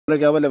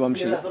क्या बोले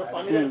वंशी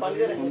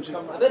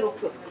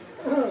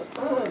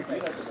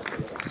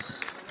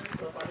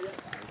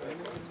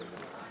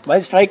भाई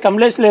स्ट्राइक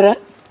कमलेश ले रहे हैं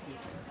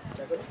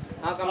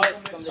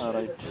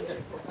राइट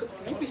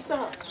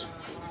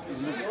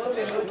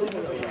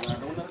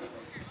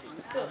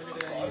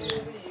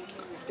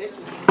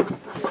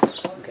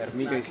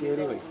गर्मी कैसी है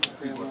रे भाई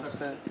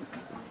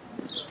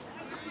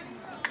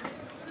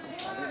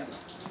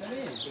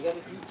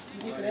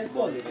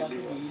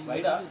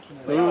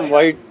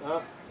वाइट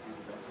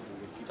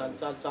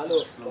चालू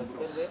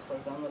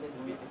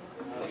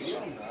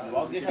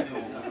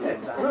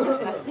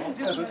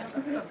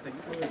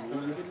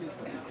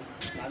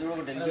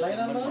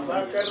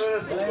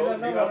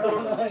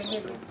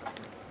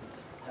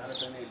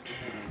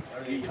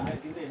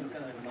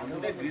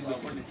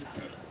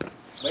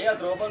भैया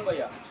द्रोपन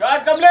भैया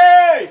शॉट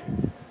कंप्लीट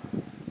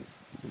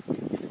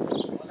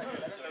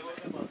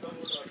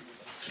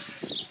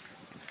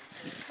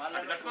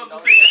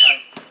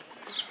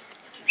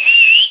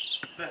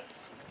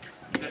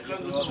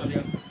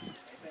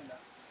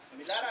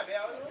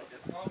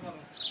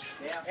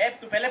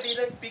तू पहले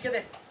पी के दे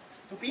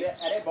तू पी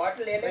अरे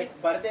बॉटल ले ले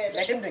भर दे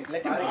लेट हिम ड्रिंक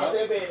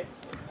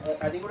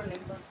అది కూడా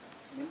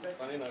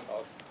నింపని నా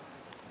కావు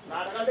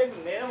నాటకాలే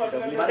నేను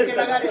భర్ के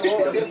लगा रे वो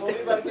अभी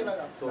भर के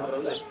लगा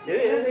ఏ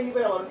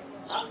దిగిపోయా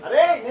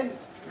అరే నేను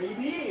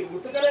ఇది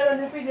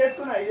గుర్తుకలేదని చెప్పి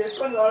చేసుకున్నా ఇది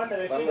చేసుకొని కావాలంటే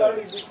రెఫరీ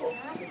కావాలి తీసుకో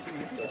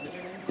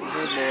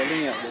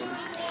बॉलिंग है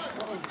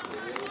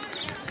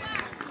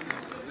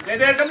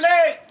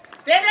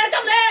दे दे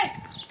कमलेश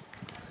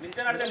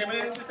नीचे नड़ते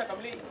निमली निंपिस्ता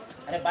कमली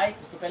अरे भाई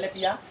तू पहले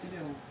पिया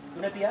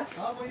तूने पिया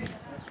हां भाई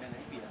मैंने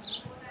नहीं पिया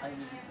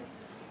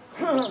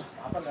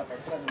आपन का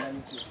पैसा मिला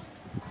नीचे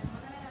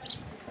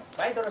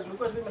भाई थोड़ा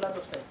ग्लूकोज भी मिला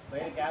दो उसमें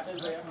भाई क्या है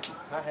भैया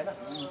हां है ना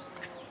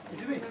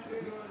जी भाई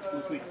टू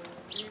स्वीट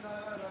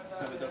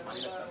सब इधर पानी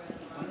लगता है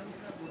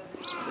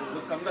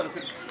कम कर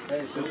फिर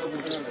भाई शुगर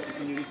बिल्कुल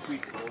नहीं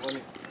स्वीट ओवर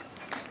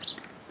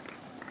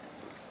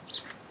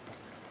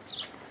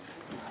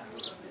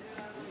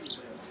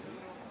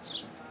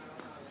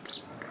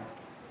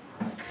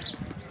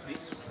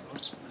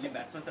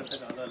బ్యాట్స్మెన్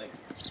సెట్ కావాలి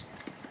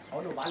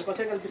అవును వాళ్ళ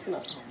కోసే కల్పిస్తున్నా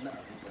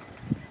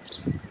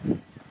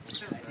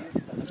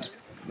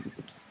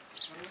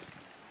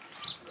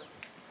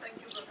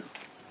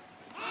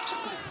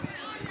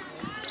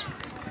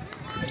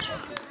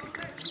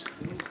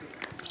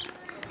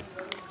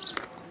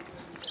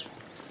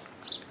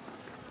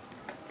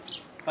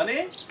పని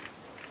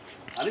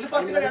అనిల్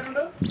పాస్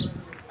అంటాడు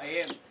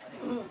అయ్యే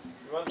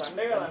ఇవాళ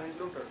సండే కదా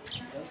ఇంట్లో ఉంటాడు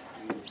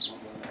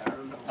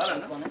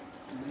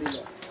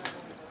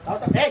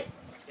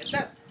ఎంత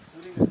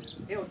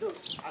ఏ వద్దు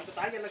అంత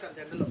తాగి వెళ్ళకంత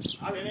ఎండలో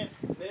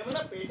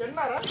నేనేమన్నా పేషెంట్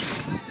నారా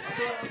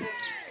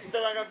ఇంత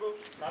తాగకు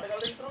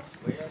నాటకాలు తింటాం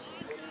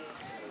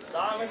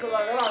దామెస్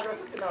తాగా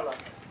ఆగ్రహం తినాలా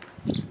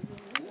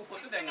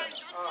పొత్తు తెంగాలి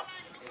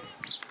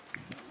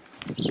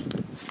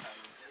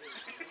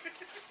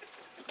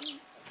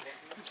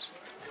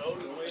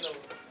క్లౌడ్ పోయినావు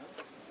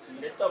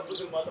నెట్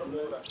అబ్బుది మాత్రం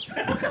లేవురా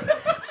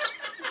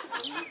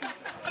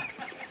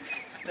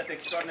దట్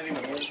ఎక్స్ట్రాడినరీ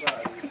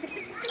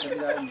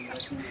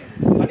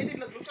పని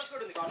దీంట్లో గ్లూకోజ్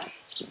కూడా ఉంది కావాలా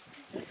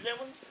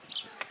లేముంది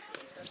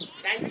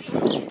థ్యాంక్ యూ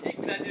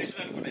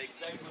ఎగ్జాజరేషన్ అనుకుంటా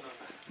ఎగ్జాక్ట్ ఉన్నాను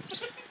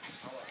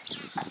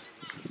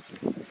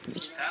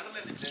ఛానల్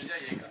అనేది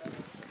ఎంజాయ్ చేయక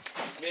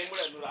నేను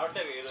కూడా నువ్వు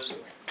రావట్లేదు ఈరోజు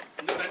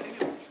నువ్వు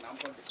కంటిన్యూ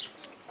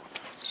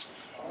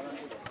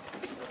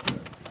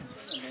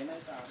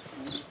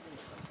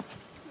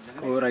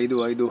स्कोर 5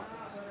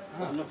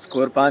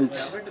 स्कोर 5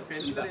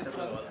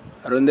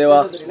 अरुण देवा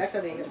रिलैक्स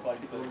आ देंगे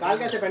काल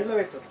कैसे पेंड लो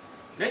बैठो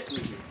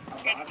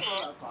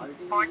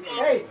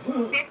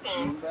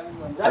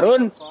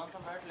अरुण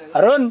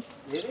अरुण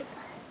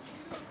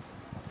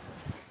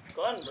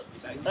कौन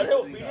अरे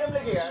वो मीडियम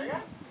लेके गया क्या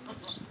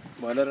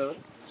बॉलर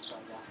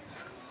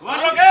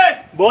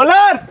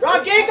बॉलर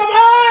रॉकी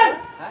कमान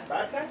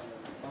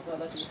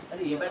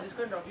अरे ये बैट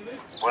इसको रॉकी भाई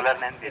बॉलर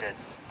नेम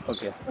धीरज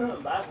ओके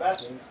बस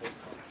बस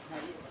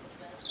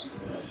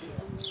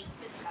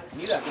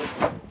नीरा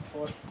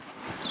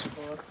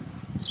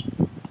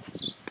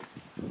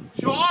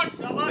शॉट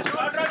शाबाश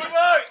शॉट रॉकी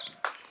बॉय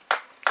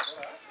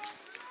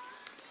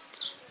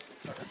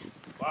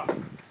वाह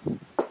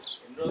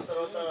ఇంద్రో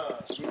తర్వాత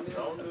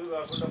రౌండ్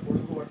కాకుండా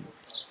పొడుగు పట్టు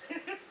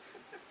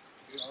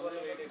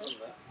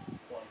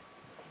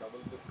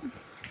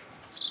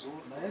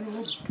నేను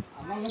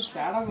అన్నంలో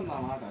తేడా ఉందా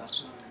మాట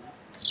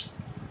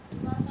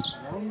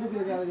రౌండ్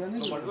తిరగాలి కానీ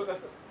పట్టుకో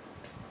కాస్త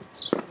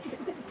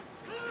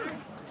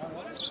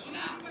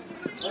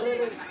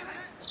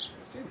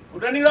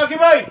गुड रनिंग रॉकी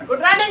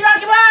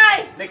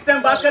भाई नेक्स्ट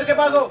टाइम बात करके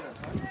भागो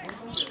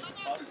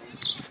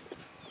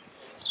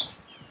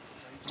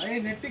అయ్యి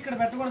నెట్ ఇక్కడ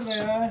పెట్టకూడదు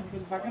భయ్యా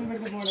కొంచెం పక్కన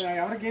పెడితే పోలేదు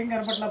ఎవరికి ఏం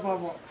కనపట్లా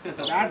పాపం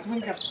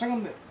బ్యాట్స్మెన్ కష్టంగా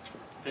ఉంది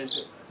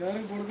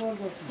చివరికి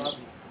పడుకోవాల్సి వస్తుంది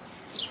పాపం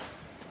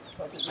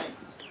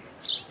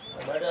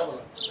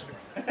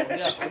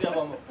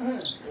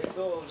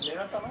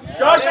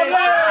शॉट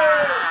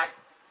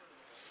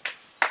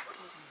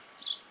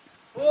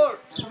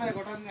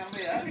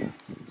కొట్టాలి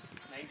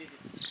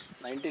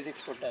 96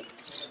 76 కొట్టాలి.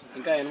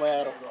 ఇంకా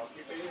 86.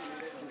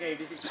 ఇంకా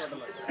 86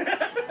 కొట్టాలి.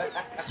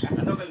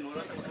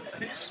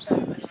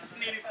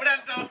 నేను ఇప్పుడే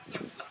అంతా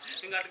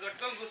ఇంకా అటు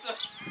కొట్టుకొని కూర్చో.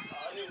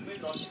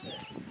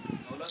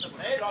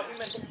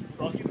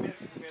 रॉकी में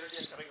मेरे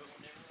लिए करेंगे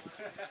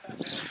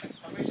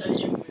हमेशा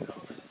ये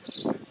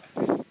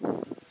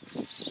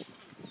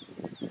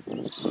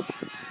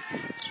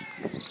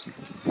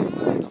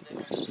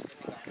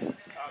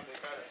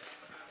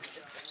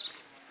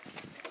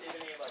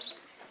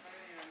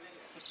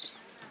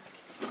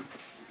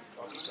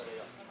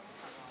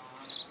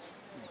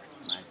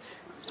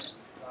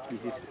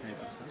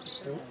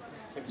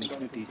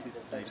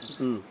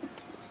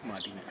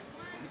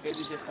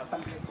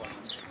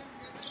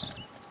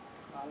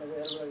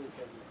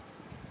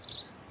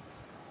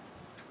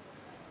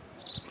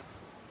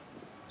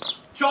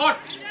शॉट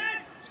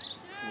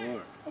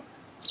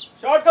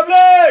शॉट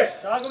कमलेश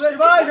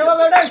भाई शबा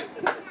बैटिंग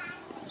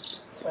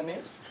पनी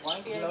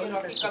पॉइंट ये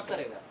रॉकी कब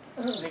करेगा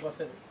నీకు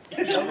వస్తది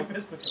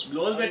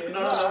గ్లోవ్స్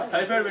పెట్టుకున్నాడు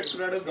టైఫాయిడ్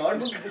పెట్టుకున్నాడు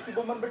గవర్నమెంట్ దిష్టి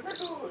బొమ్మను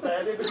పెట్టాడు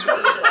తయారీ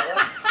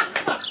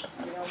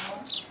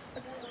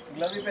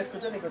గ్లవ్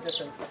వేసుకొచ్చా నీకు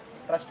వచ్చేస్తాను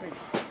ట్రస్ట్ మీ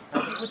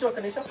కూర్చో ఒక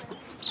నిమిషం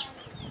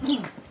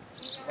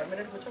 1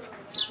 మినిట్ కూర్చో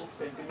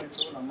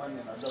సెంటిమెంట్స్ నమ్మని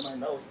నేను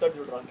అర్థమైందా వస్తాడు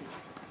చూడు రాకి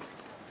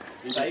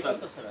ఈ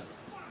టైగర్స్ వస్తాడు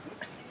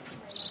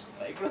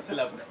టైగర్స్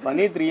వస్తలే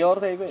పని 3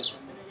 అవర్స్ అయిపోయి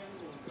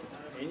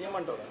ఏం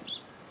చేయమంటావు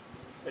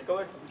ఎక్కువ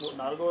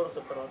 4 అవర్స్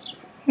వస్తారు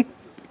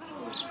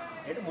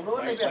ఏంటి 3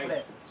 ఓవర్లు అయిపోయి అప్పుడే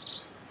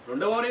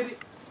 2 ఓవర్ ఇది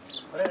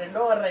అరే 2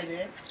 ఓవర్ ఇది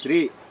 3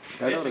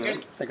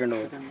 సెకండ్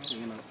ఓవర్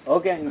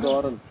ఓకే ఇంకో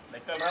ఓవర్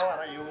లెక్క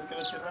రావారా ఏ ఊరికి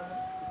వచ్చారా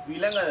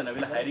వీలం కదన్నా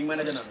వీళ్ళ హైరింగ్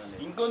మేనేజర్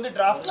అన్న ఇంకొంది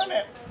డ్రాఫ్ట్ లోనే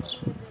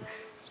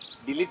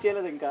డిలీట్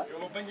చేయలేదు ఇంకా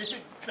ఓపెన్ చేసి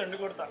సెండ్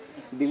కొడతా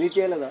డిలీట్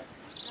చేయలేదా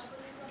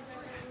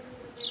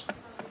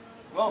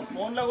ఓ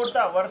ఫోన్ లో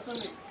కొడతా వర్స్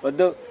ఉంది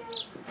వద్దు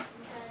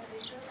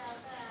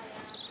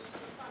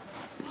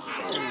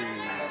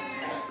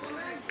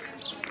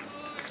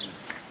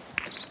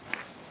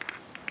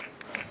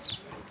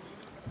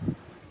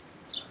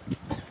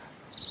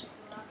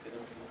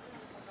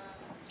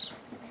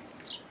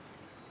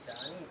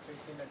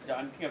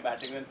జాన్కి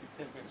బ్యాటింగ్ అని ఫిక్స్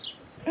అయిపోయింది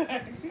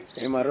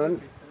ఏం అరుణ్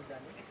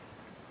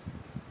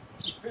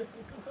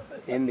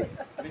ఏంది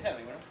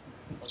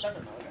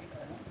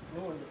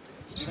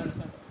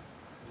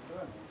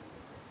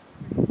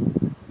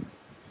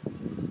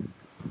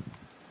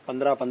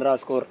 15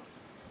 స్కోర్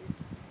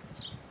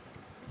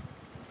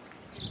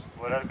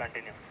బౌలర్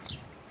కంటిన్యూ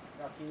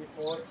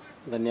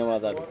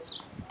ధన్యవాదాలు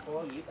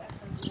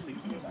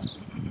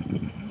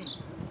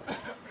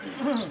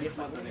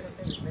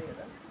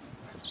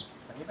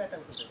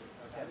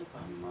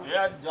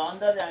జాన్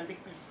దా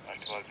యాంటిక్ పీస్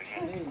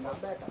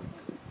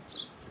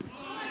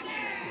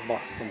బా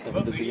ఎంత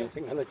పెద్ద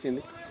సింగల్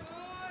వచ్చింది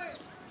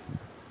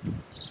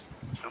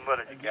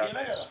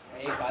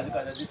కాదు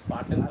కాదు అది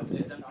స్పార్టన్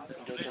కంప్లీషన్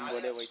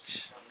బోడే వైచ్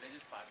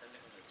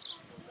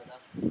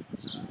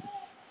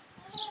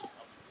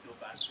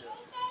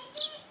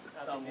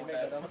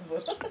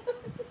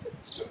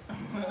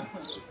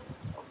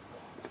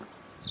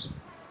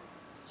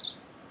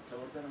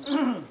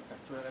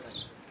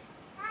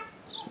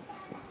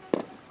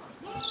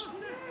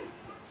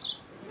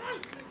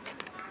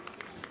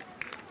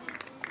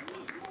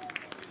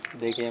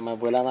देखिए मैं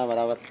बोला ना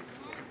बराबर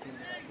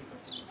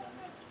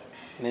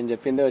నేను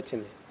చెప్పిందే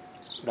వచ్చింది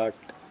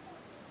డాట్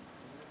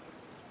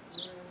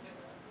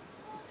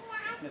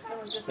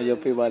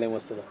చెప్పి బాల్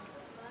ఏమొస్తుందో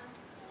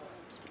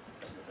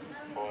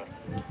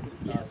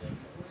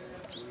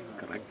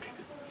కరెక్ట్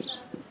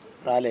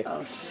రాలే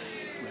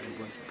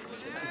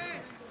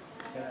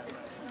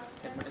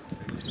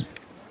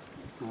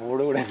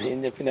మూడు కూడా ఏం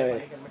చెప్పినవే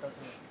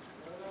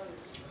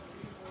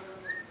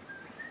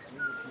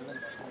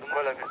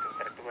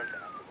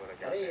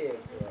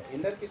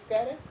इंदर किसका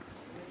है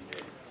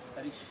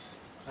हरीश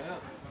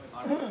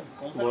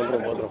बोल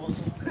रहा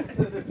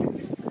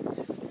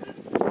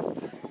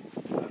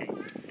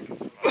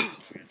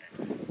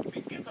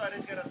पिक्की तो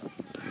अरेंज करा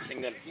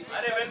सिंगल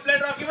अरे वेल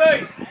प्लेड रॉकी भाई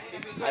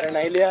अरे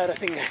नहीं लिया अरे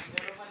सिंगल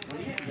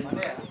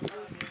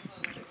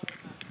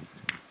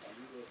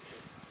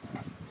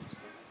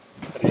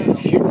अरे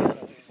शिट यार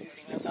इसी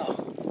सिंगल ना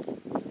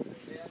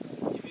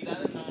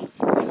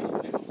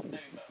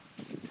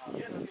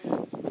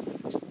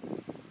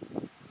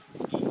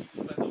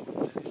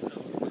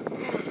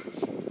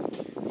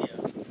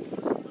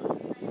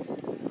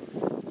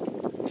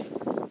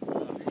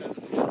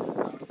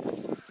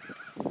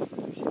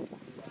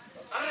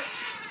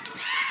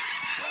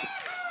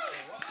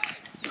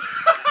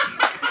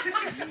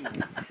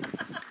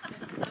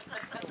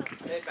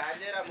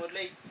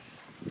मुरली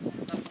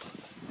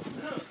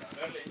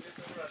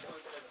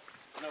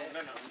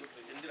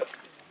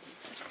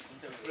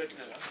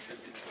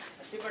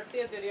अच्छी पट्टी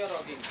है तेरी और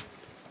रॉकी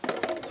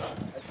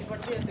अच्छी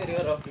पट्टी है तेरी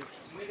और रॉकी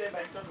मेरे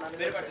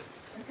बैट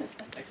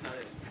एक्शन आ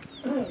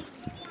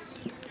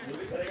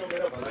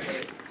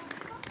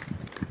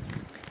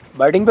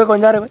बैटिंग पे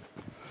कौन जा रहे भाई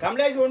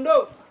कमलेश गुंडू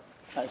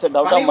ऐसे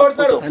doubt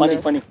funny funny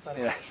funny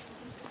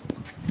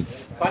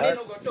funny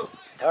no Gundu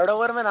third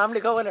over में नाम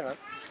लिखा हुआ है ना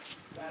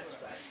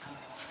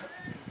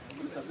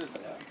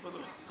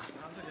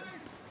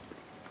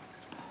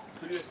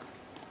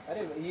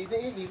ఇదే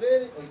ఇవే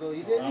ఇగో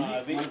ఇదే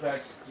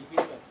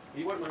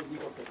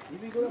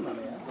ఇవి కూడా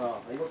ఉన్నాయా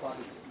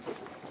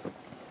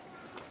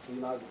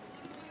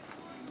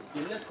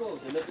జల్లెసుకో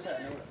జల్లెత్తుతా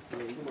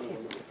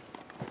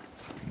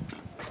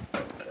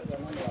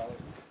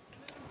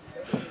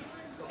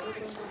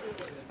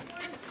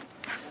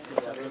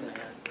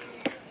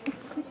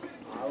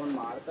అవును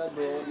मारता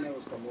जोर में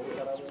उसका मूड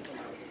खराब है तो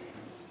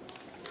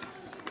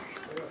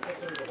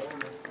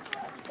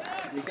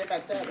विकेट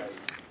अच्छा है भाई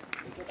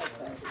विकेट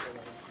अच्छा है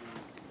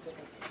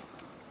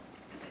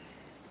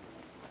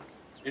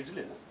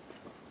इटली ना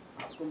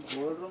आपको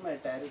बोल रहा हूँ मैं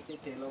टायर के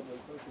खेलो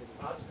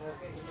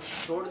बोलते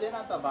छोड़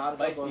देना था बाहर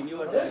भाई का इन्हीं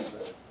वाला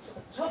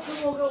अच्छा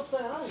शुरू हो गया उसका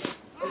यार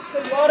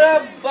अरे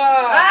बा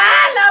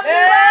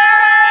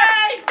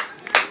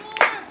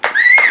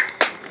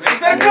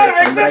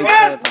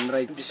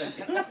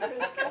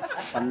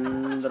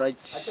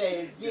अच्छा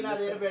एसजी నా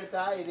దగ్గర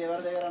పెడతా ఇది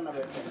ఎవరి దగ్గర అన్న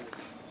పెడతాను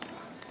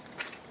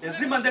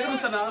ఎస్జీ మన దగ్గర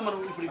ఉంటనా మనం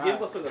ఇప్పుడు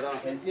గేమ్కి వస్తాం కదా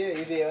एसजी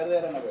ఇది ఎవరి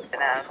దగ్గర అన్న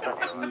పెడతా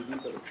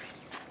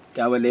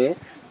क्या बोले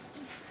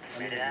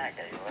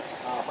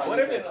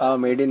हाँ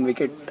made in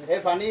wicket A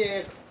funny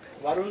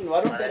Varun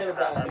Varun तेरे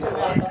आता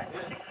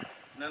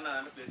ना ना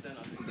प्लेस है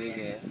ना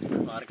देखे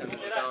मार का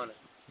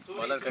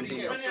बॉलर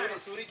कंटिन्यू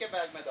सूरी के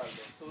बैग में डाल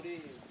दो सूरी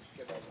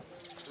के बैग में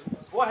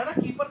वो है ना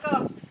कीपर का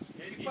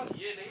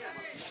ये नहीं है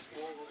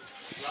वो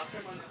लास्ट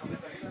टाइम हमने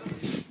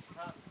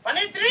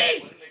फनी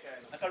 3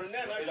 అక్కడ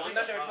ఉన్నాయి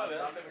దాంట్లో పెట్టుకోవాలి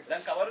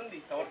దాని కవర్ ఉంది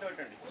కవర్ తో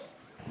పెట్టండి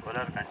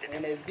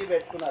నేను ఎస్జీ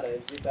పెట్టుకున్నారు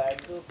ఎస్జీ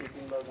బ్యాగ్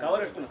ఫిట్టింగ్ లో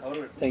కవర్ పెట్టుకున్నా కవర్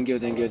పెట్టు thank you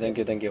thank you thank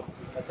you thank you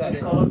अच्छा अरे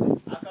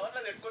ఆ కవర్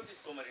లో పెట్టుకొని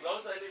తీసుకో మరి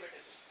గ్లౌస్ అన్ని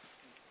పెట్టేసి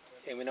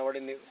ఏమైనా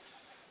పడింది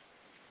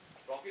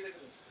రాకీ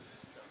దగ్గర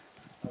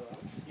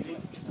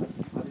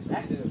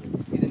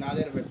ఇది నా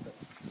దగ్గర పెడతా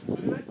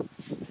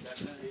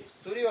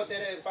सूरी हो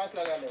तेरे पास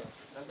लगा ले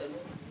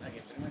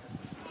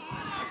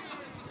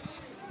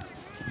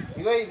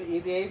ఇగో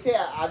ఇది వేసి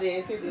అది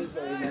వేసి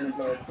దీంట్లో నేను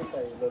ఇట్లా పెట్టుకుంటా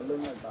ఇది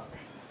లొల్లుందంట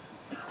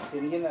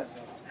తిరిగిందంట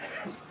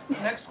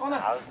नेक्स्ट कौन है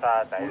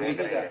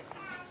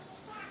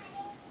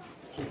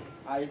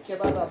हाँ इसके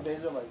बाद आप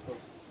भेजो भाई को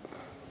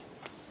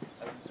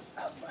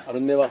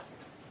अरुण देवा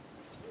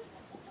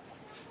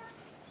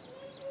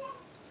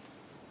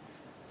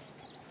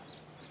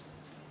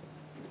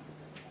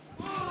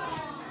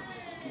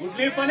गुड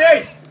लीव फनी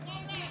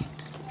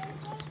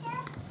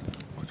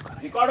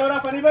रिकॉर्ड हो रहा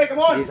फनी भाई कम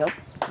ऑन जी साहब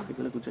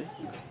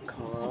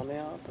खाने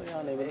आ तो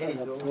यार नहीं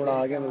बता थोड़ा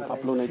आगे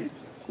आप लोग नहीं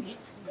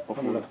कुछ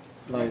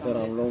नहीं सर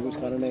हम लोग कुछ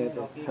खाने नहीं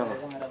थे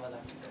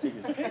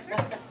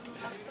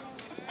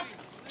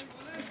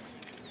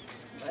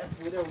मैं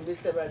पूरे उम्मीद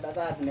से बैठा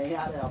था आज नहीं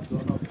आ रहे आप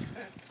दोनों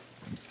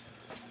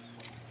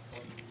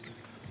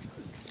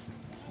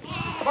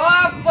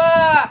बाबा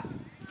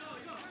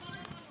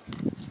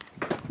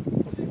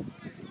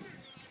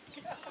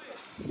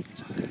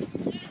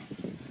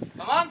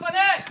कमान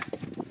पदे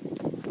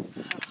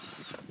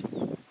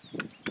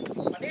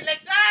funny leg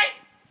side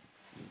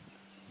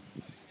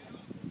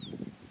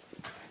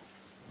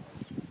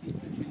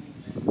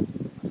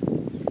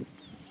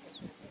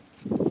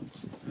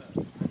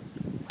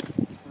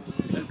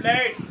well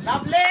played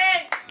lovely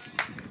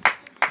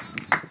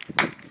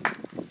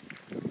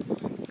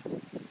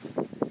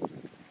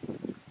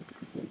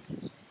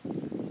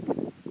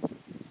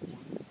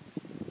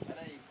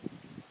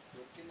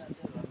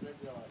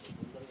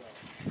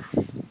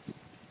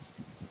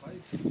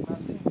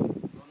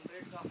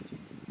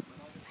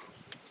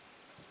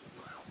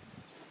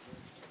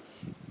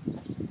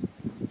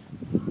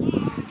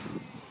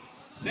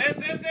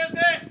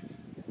stay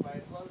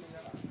white ball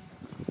लिया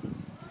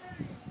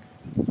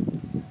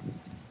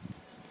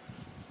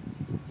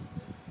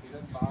फिर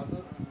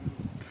बहादुर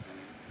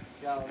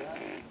क्या हो गया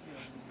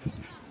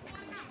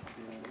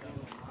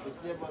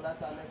इसलिए बोला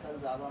साले कल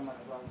ज्यादा मत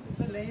बांध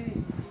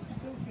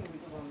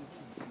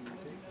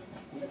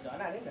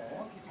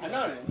అన్నా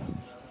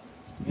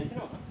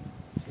గెలిచినావా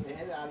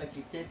వాళ్ళకి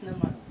ఇచ్చేసిన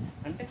మనీ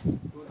అంటే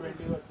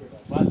 220 వచ్చేది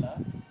వాళ్ళ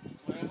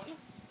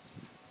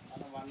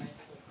అలా 190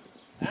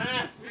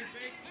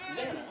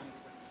 ఇదేనా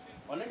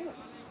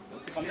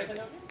 190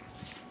 కంప్లీషన్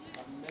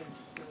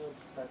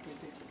 36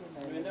 to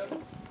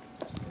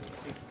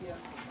 60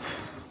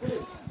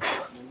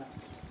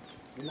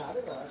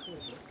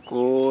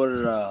 స్కోర్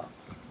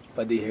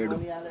 17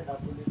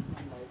 డబ్బులు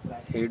ఇస్తున్నాం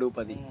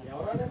 7-10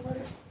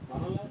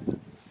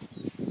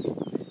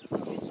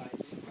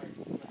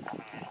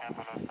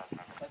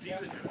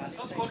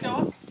 స్కోర్ क्या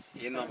हुआ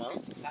ఏం మామా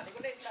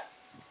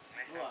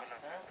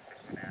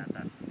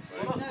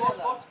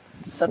स्कोर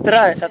 17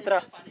 है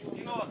 17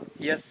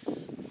 yes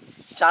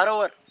 4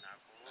 over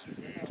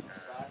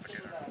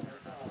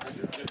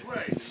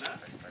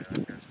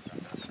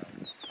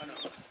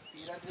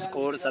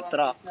score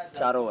 17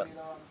 4 over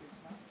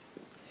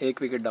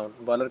 1 wicket down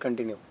bowler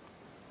continue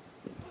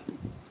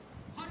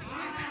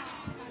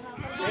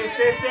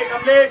stay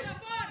Kamlesh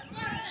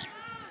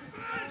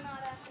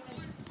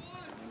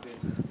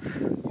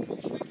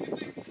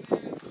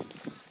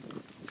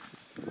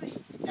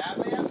क्या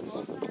भैया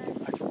स्कोर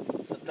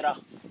 17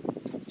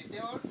 कितने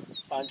ओवर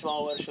 5वां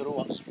ओवर शुरू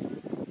हुआ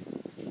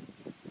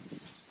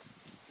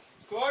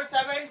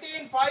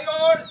 5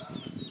 overs.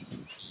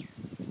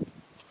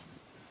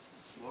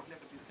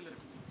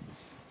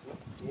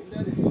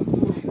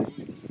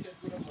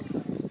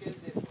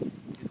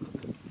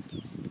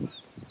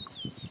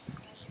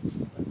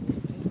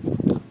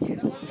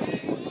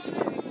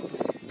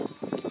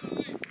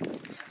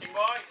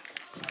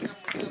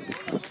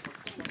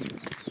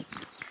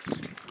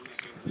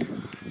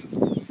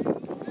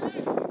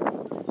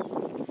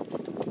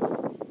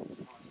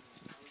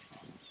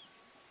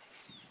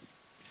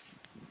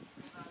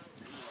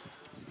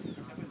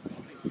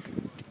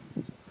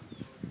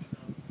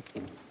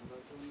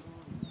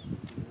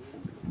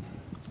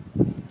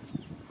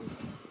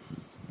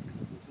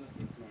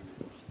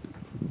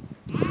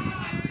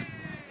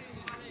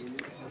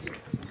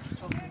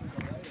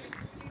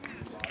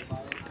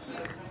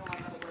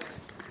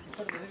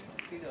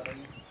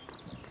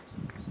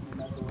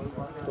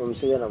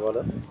 వంశీ ना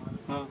बॉलर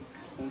हाँ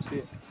వంశీ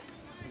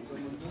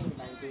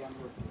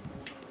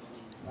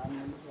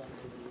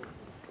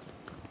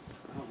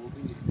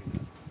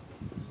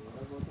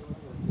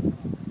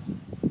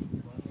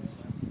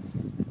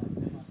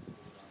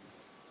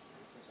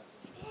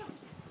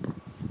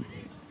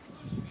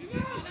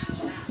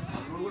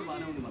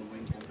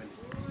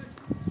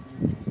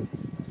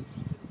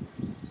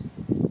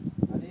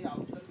అది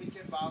అవుటర్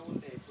వికెట్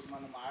బాగుండే ఇప్పుడు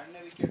మనం ఆడిన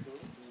వికెట్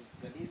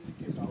గలీజ్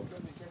వికెట్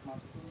అవుటర్ వికెట్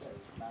మస్తు ఉంది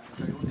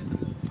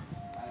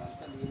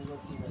అదంతా నీళ్ళు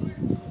కొట్టి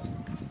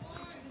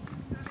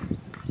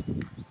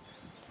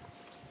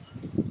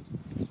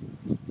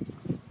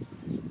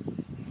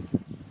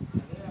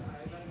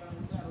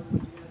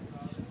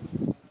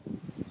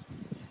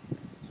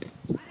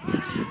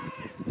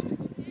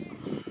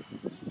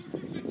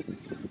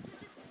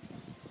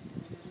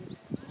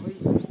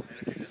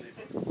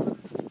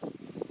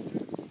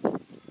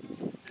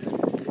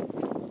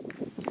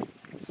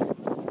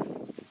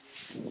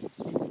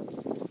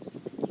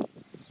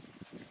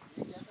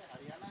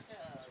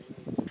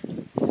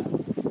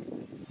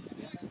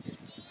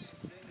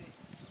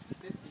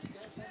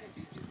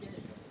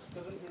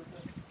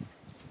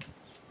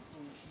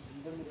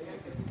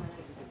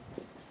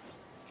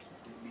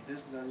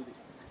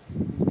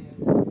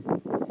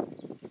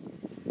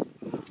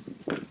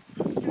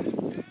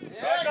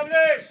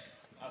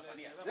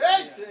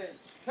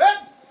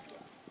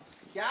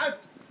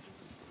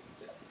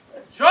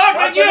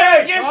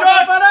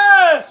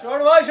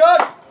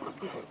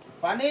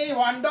Funny,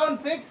 one down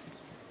fix.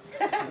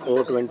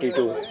 Score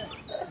 22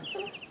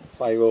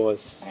 5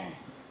 overs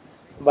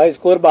भाई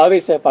स्कोर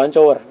 22 है 5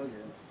 ओवर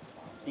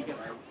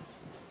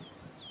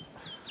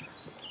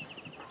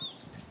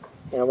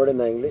यहाँ पढ़े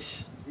ना English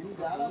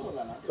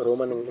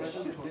Roman English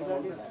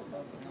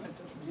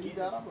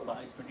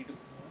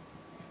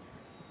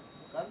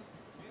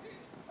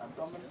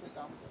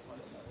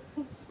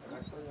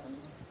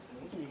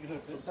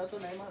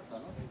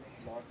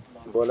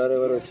bowler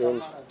ever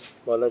change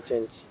bowler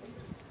change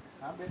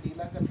हाँ बे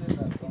ढीला कर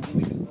देता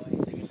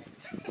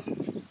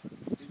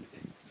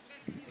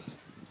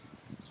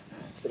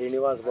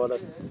Srinivas bowler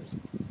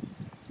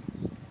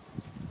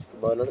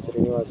bowler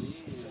Srinivas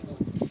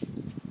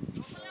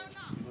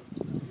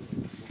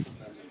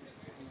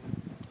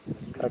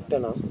correct है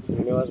ना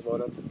श्रीनिवास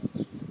बॉलर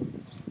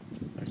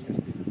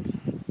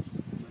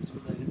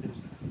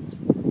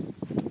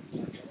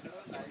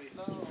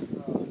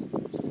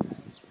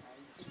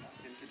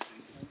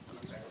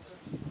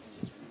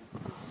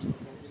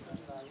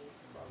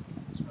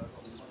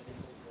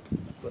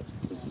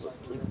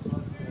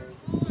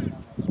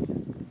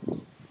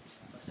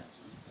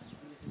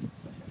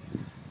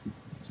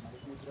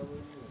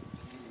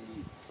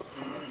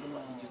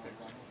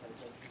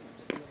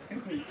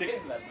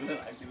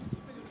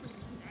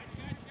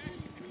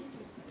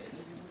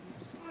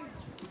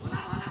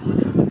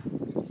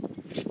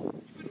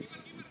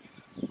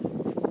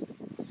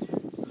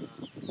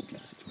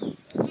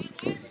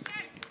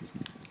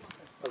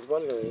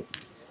बॉल गई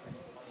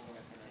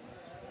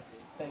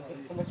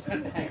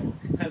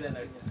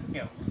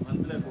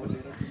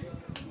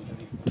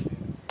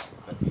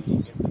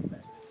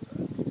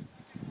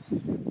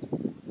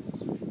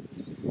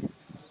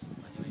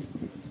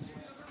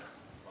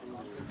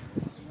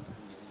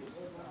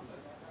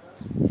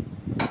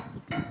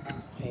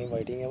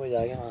वाइटिंग है वो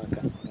जाके वहाँ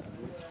का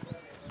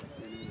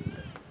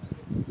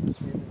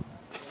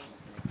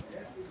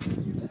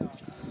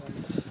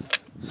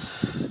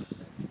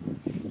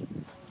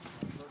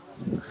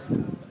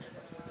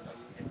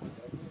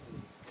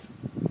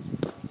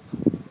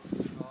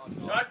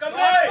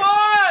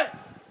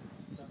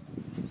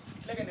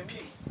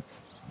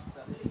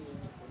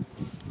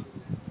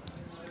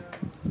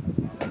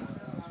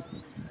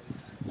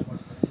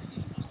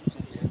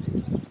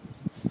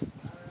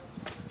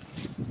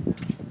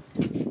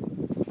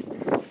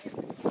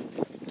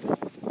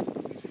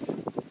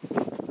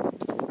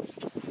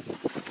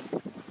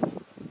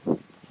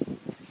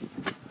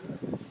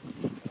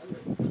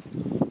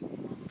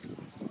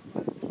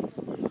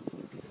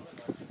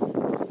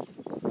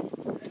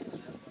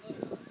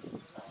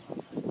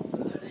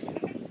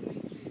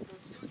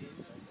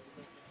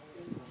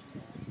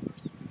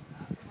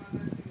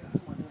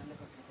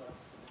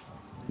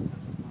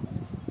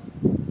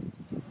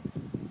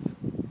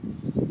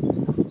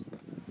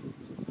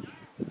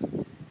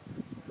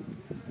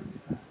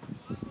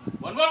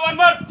one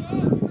more.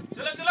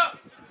 चलो चलो.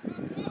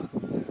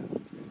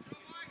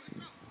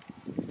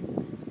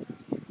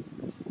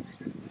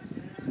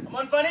 Come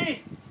on,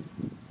 Funny.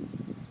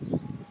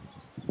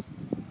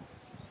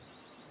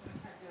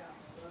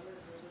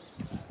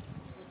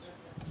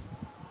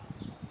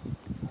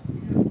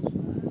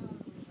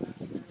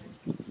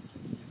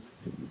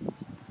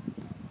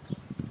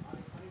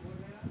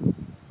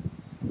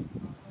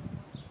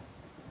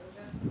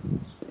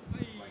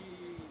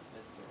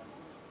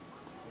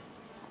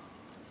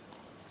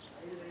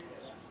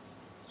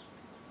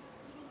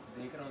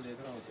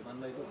 देख रहा हूँ शिवान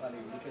भाई तो खाली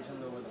इंडिकेशन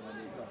दो बोला मैं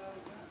देख रहा हूँ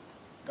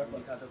कब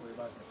दिखा तो कोई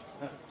बात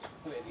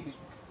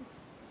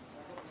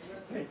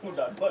नहीं तू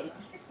डाल बॉल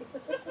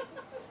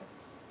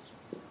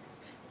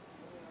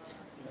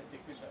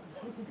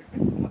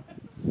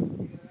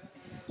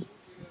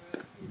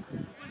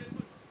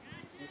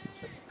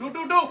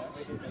 2-2-2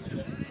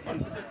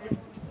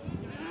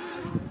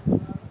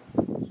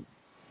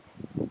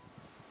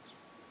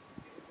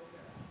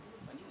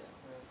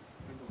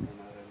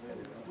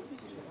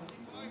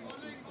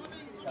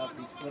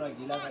 पूरा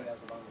गीला था क्या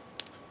सुबह में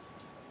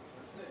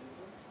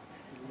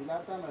गीला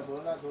था मैं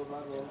बोला 2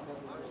 बार रोल कर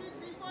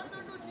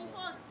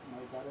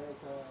मैं करे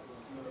था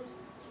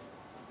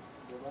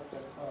 2 बार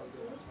करे था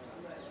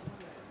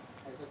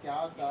ऐसा क्या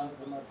होता है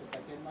तुम्हारे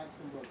सेकंड मैच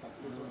तुम बोल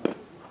सकते हो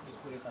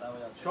पूरी खराब हो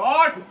जाती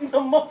शॉट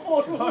नंबर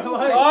 4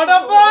 शॉट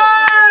अपर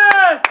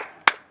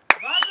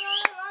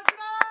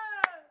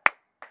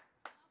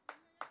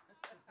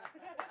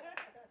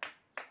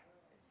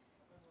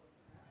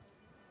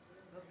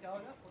क्या हो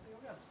गया 40 हो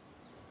गया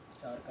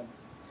 4 कम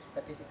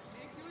 36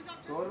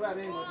 स्कोर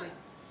अरे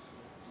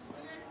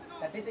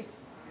 36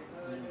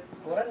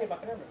 कोरन नहीं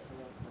पकड़ना नहीं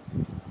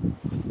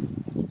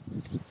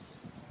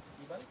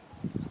इबन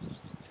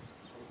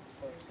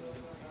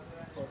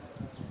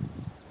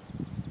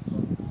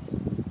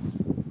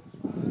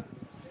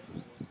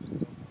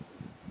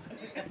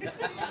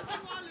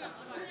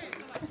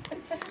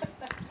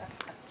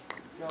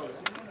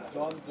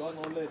जॉन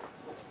ओले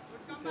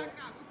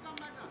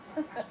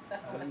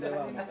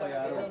अरविंदेवा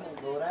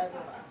 36 हो रहा है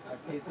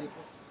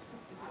 36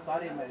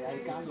 सॉरी मेरी आई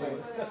कांट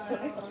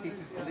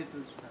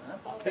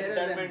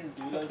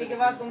छुट्टी के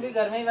बाद तुम भी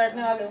घर में ही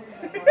बैठने वाले हो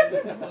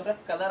पूरा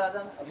कलर आ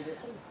जाना अभी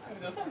देखो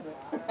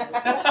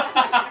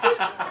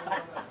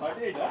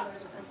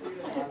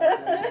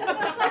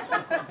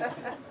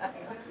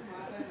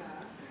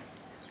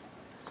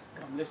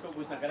कमलेश को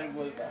कुछ ना करेंगे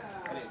बोलता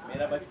अरे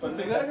मेरा बचपन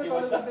से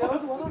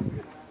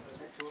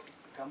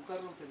कम कर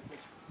लो फिर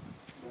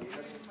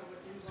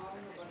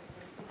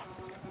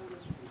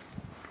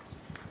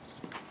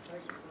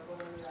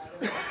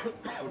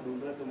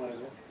ढूंढ रहे तुम्हारे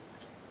को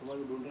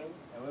ढूंढ रहे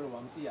ఎవరు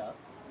వంశీయా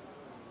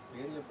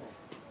పేరు చెప్పు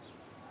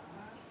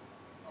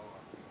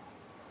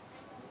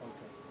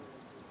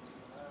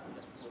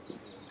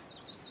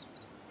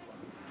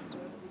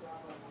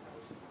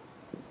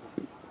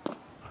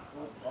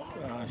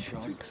ఓకే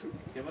షార్ట్స్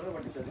कैमरा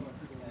पट्टी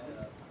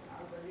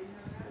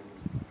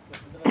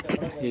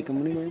ఏ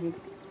కంపెనీ भाई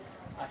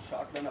आ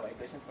शॉट लेना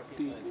वाइब्रेशन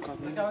पट्टी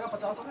क्या होगा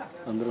 50 हो गया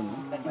అందరూ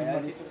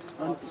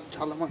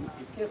చాలా మంది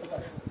इसके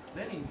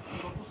नहीं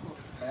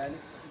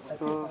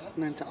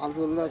నేను చాలా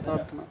రోజులు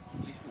ఆడుతున్నా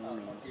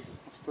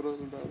మస్తు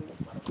రోజులు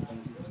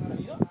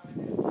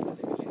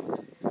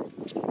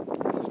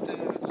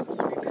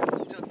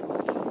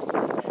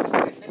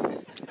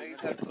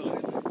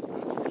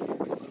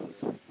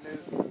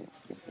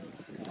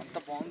అంత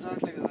బాగుంది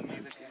ఆడలే కదా మీ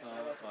దగ్గర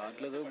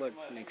ఆడలేదు బట్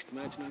నెక్స్ట్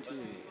మ్యాచ్ నుంచి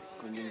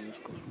కొంచెం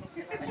చూసుకో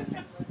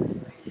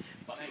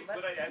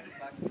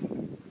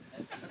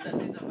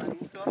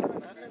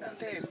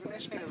అంటే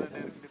ఎలిమినేషన్ కదా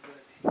డైరెక్ట్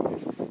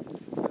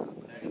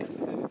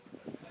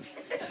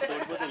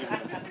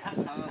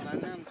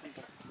అలానే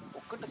అనుకుంటా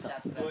ఒక్కటి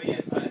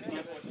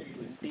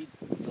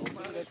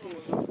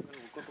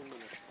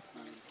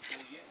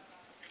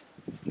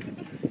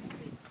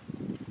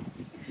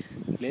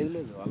లేదు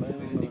లేదు అలాగే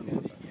ఉండదు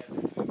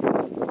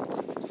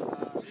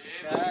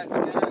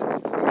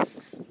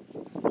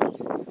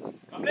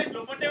कमलेश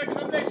लोपटे बैठ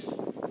Kamlesh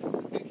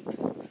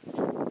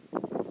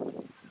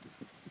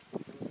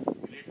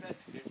great match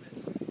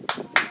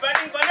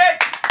batting Kamlesh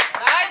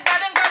nice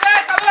batting कर दे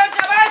कमल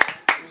शाबाश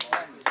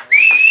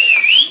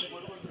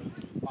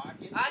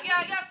आ गया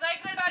स्ट्राइक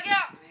रेट आ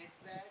गया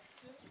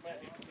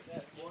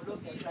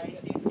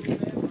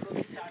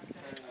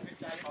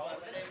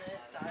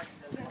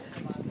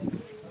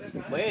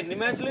भाई ఎన్ని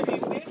మ్యాచ్లు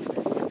టీమ్ కి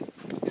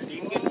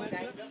ఎన్ని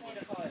మ్యాచ్లు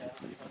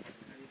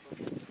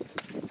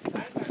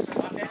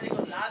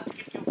लास्ट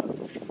किक के ऊपर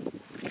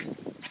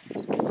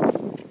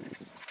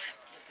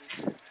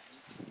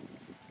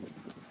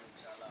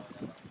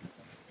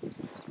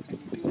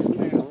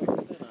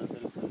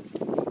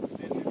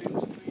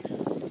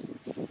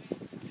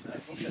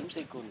టీమ్స్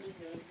ఎక్కువ ఉంది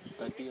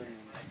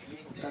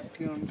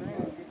 30 ఉంటే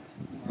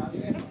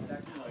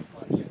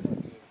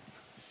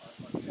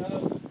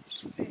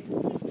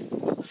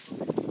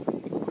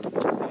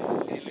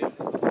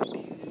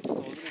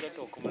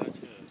ఒక మ్యాచ్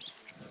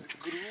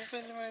గ్రూప్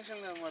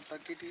ఎలిమినేషన్ కదా మరి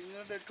 30 టీమ్స్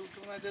ఉంటే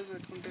 2 మ్యాచెస్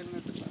పెట్టుకుంటే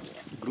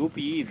వెళ్ళినట్టున్నారు గ్రూప్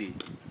ఈ ఇది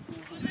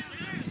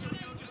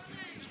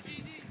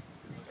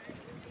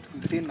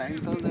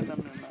 29,000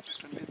 అన్న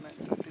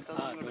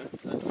 29,30,000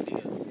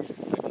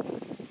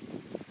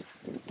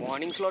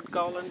 మార్నింగ్ స్లాట్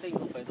కావాలంటే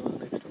ఇంకో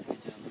 5,000 ఎక్స్ట్రా పే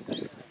చేయాలి.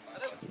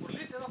 अरे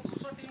मुरली तेरा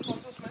दूसरा टीम कौन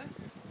सा उसमें?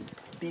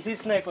 TC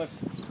snipers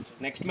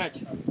next match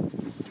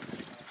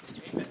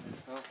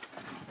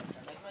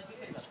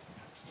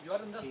You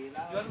are in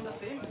the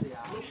same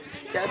group.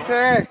 Catch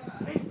है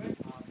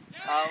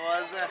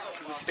आवाज है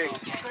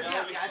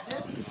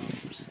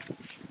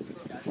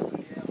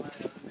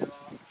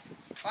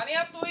पानी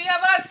अब तू ही है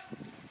बस।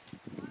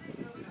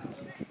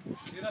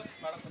 नीरज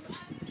मैडम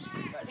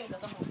बैटिंग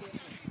खत्म हो गई।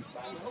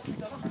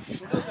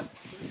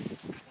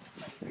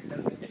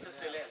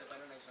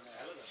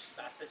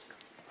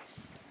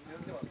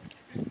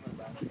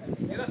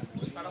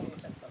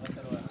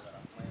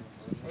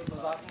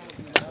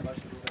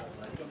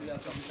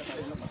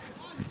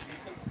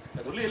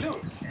 मुरली ले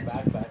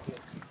बैक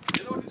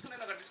ये लो डिस्को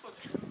नहीं लगा डिस्को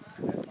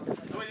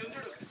दो ये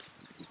उंजड़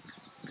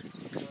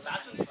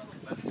दासु डिस्को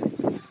बस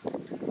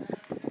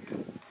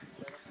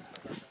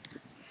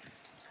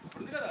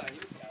ఉంది కదా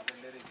ఇది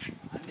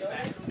అన్ని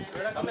బ్యాక్ ఉండే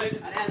కంప్లీట్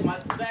అరే అది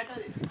మస్త్ బ్యాక్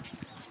అది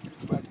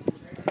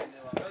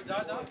जा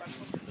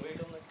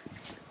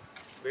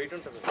వెయిట్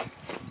ఉంటుంది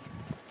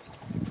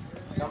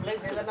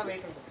కంప్లైంట్ చేయాలన్నా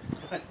వెయిట్ ఉంటుంది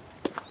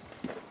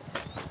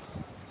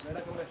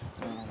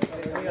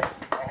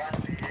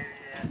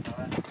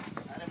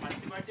అరే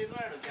మంచి మంచి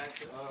ఉన్నాడు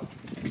క్యాచ్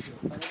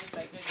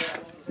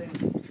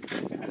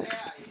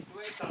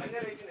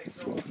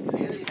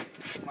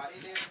మరీ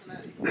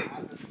లేస్తున్నది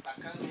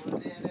పక్కన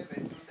ఊరితే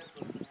పెట్టుంటే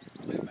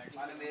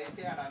మనం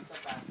వేసి ఆడంతా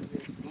ప్రాక్టీస్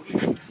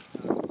చేసి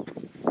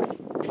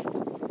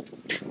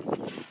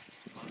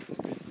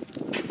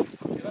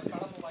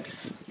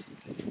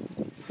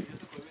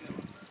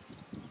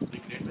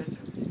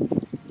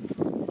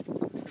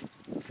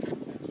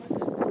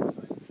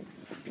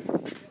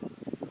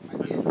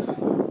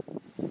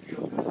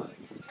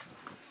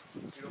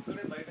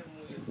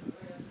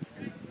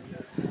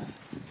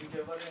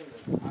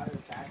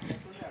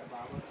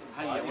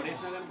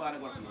ఎవడేసినా కానీ బాగానే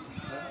కొడుతున్నాం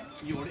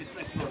ఎవడేసినా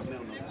ఎక్కువ కొడుతూనే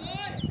ఉన్నాం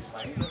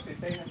మైండ్లో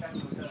సెట్ అయినట్టు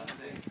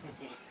అంతే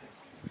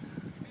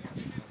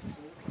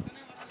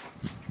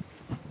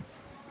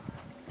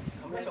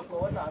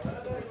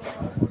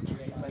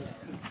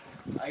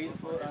 6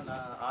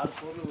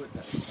 4లు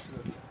పెట్టారు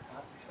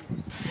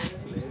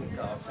లేదు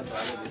ఇంకా ఆప్షన్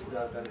రాలేదు ఎప్పుడు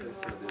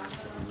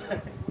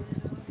కనిపిస్తుంది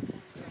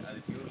అది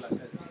ప్యూర్ లక్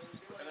అది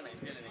కొత్తగా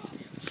అయిపోయలేదు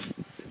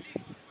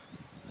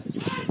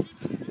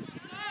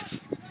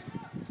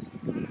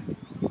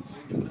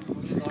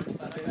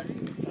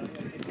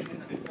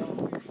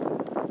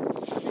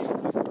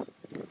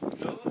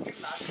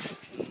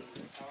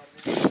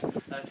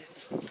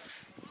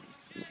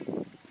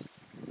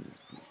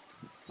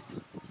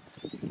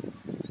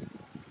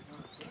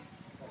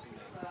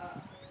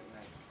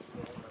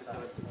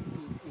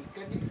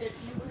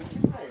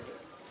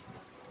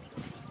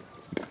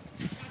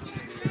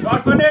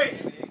Shot for it.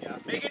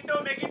 Make it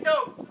two.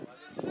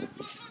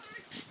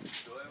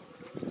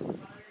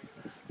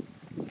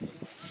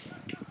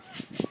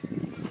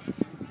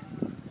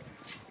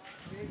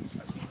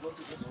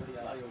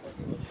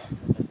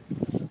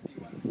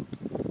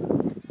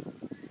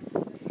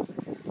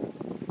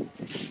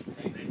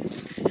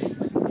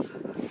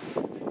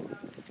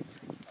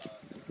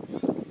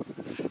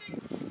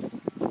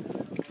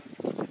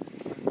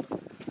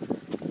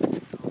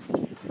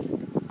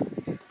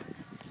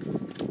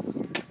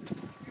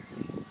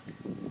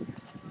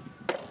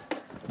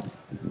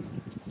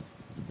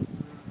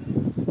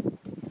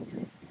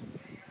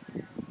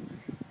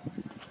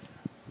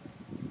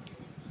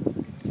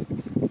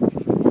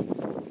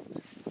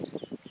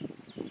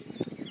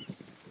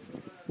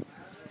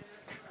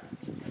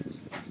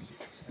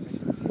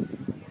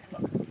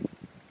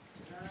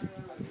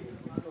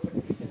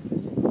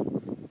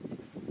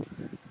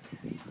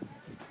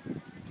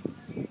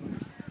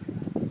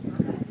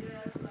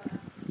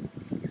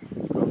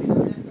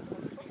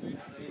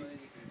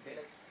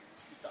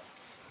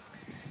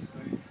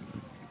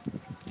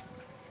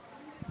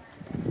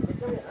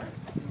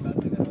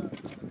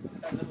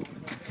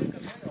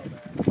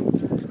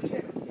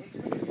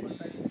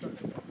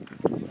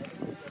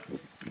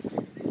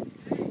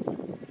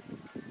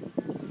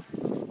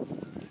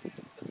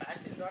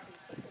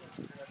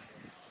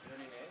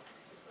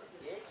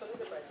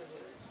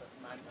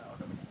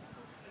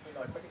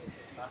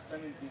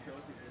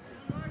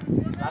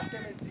 Last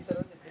time in 3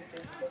 servers, it didn't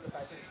change because the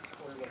patch is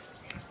old version.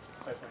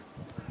 5.3.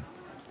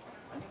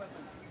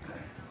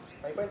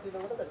 5.3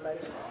 number that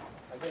line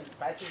again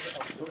patch is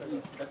of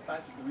that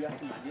patch we have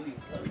to manually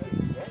install.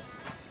 Yeah.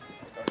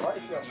 Or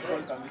if you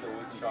upload come with the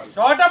old shot.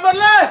 Shot है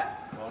मुरली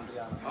boundary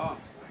आना हां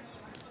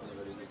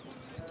very good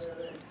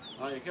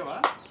हां ये क्या हुआ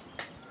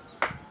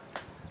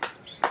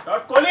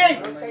Shot calling.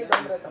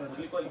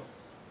 मुरली calling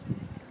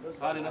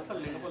हां నేను అసలు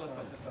లేకపోతే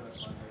వస్తాను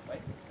ऐसा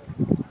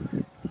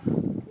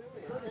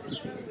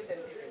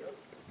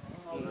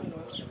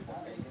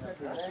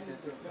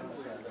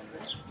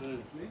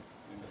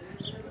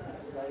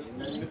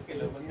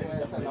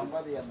लंबा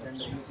दिया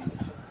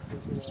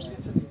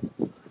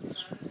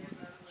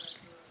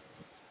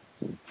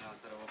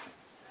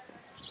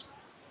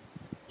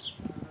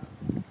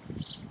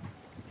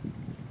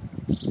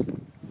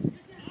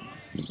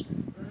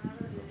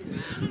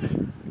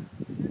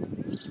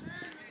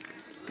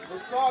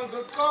Good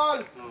call.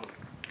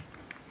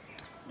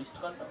 మిస్డ్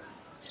కాల్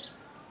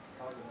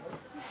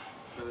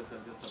సరే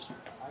సరే చేస్తాను.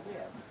 आगे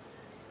यार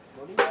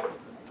बॉडी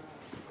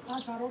हाँ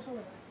चारों सौ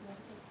है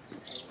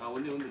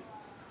ఉంది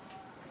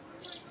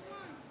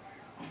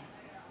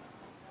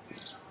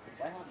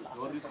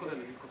ఎవరు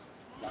తీసుకోలేదు తీసుకొస్తా.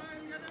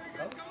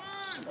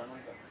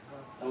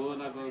 నువ్వు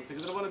నాకు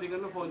సికింద్రాబాద్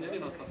దిగంలో ఫోన్ చేయి,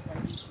 నేను వస్తాను.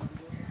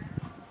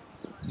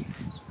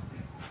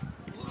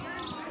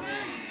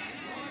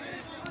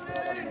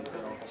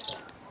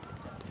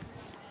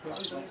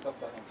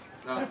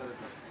 సరే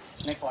సరే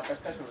नहीं क्वार्टर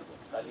का छोड़ दो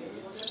खाली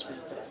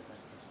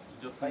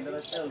जो फाइनल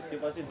अच्छा है उसके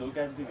पास ही 2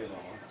 कैच भी गेलो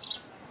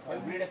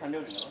एवरीडे संडे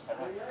होती है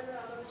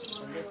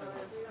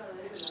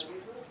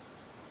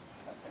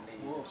संडे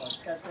वो फर्स्ट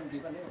कैच में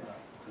दीपा नहीं होगा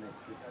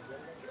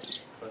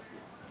फर्स्ट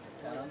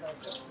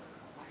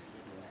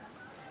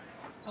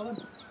अवन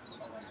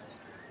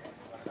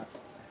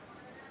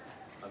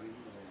अभी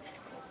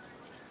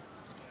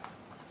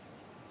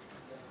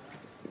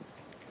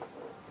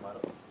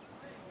मारो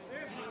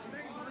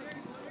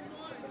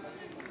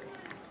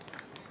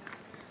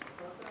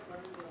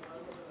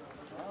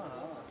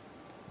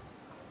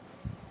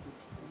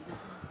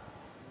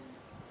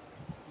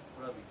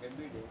थोड़ा विकेट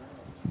भी देना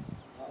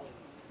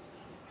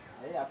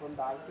अरे अपन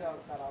डाल के और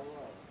खराब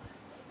हुआ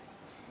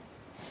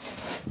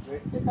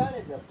वेट के खा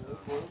रहे जब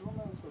बोल रहा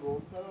मैं उसको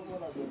रोड करो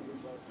बोला जल्दी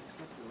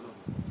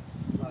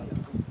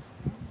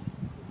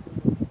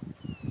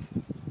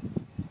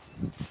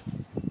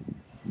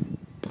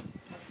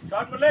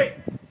shot Murali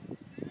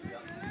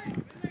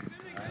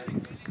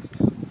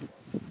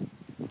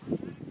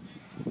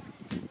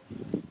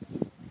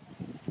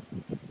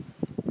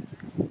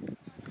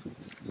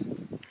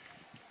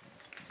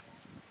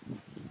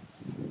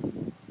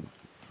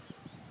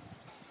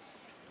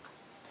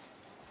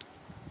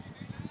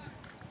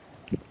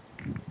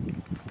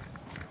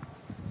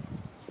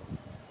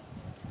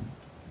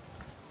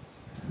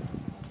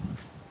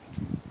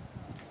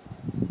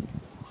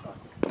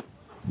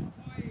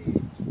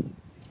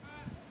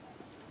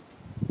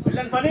Well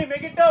done, Funny.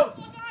 Make it two.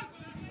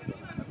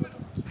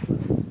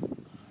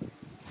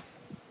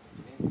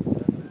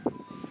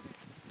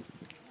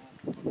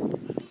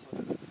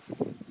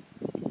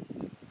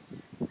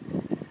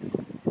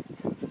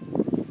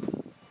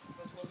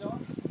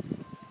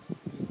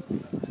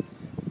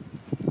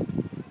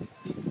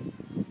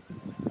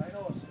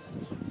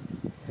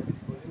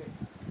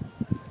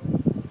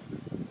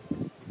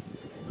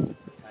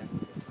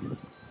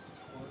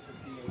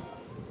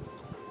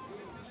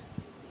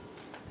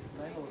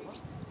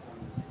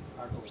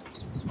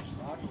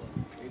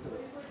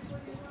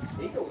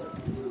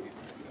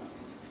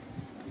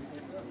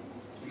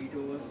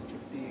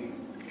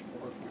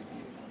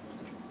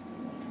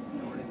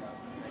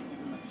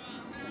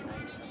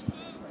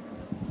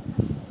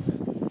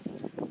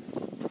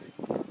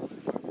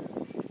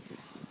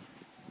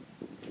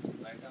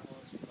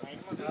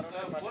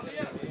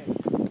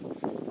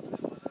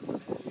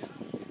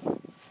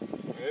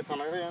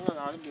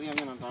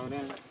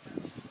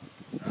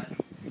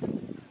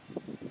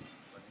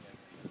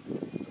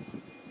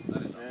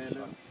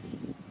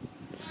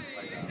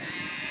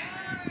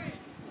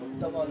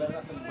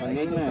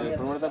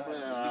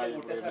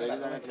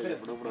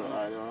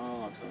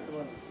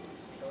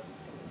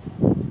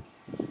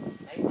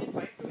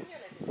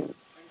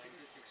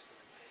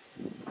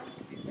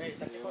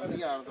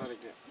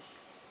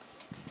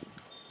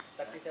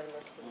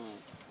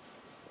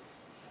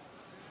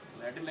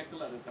 Latin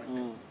లెక్కలు అది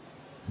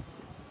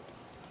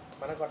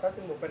మన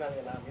కొట్టాల్సింది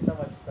 34 నా మిగతా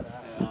పంపిస్తారా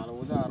 4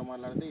 ఊదా 6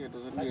 మాట్లాడితే 7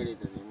 రోజులు 7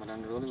 అవుతుంది. మరి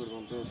 2 రోజులు మీరు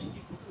పంపించవచ్చు.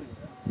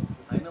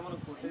 అయినా మనం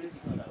ఫోటో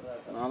తీసుకున్నాం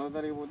 4వ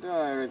తారీఖు పోతే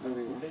 7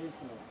 అవుతుంది.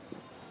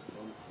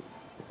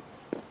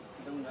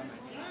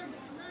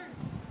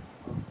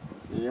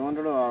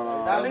 ఏమంటాడు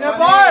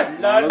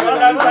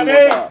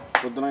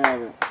పొద్దున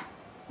కాదు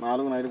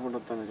 4 నైట్ పూట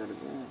వస్తాను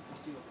ఇక్కడికి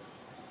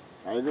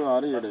 5,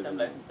 6, 7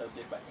 అవుతుంది.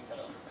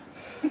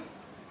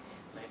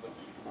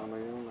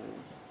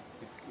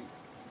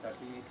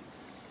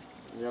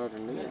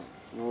 ఇవ్వాలండి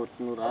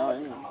నువ్వు రా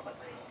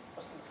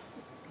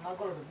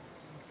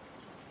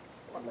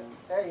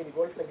ఇది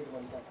గోల్డ్ ఫ్లాగ్ ఇది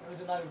మంట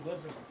ఇది నాకు గోల్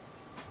పెట్టు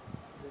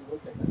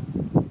గోల్డ్ ఫ్లాగ్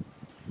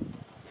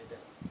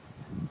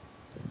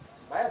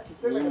भाई किस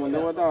पे నేను ముందే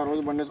పోతే ఆ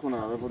రోజు బండి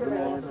వేసుకున్నాను అదే పొద్దున్న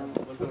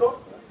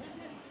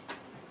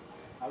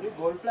అవి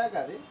గోల్డ్ ఫ్లాగ్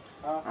అది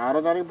 6వ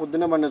తారీఖు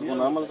పొద్దున్నే బండి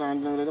వేసుకున్నా. మళ్ళీ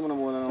సాయంత్రం అయితే మనం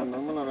పోదాం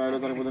ఉన్నాం. మళ్ళీ 5వ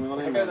తారీఖు పొద్దున్న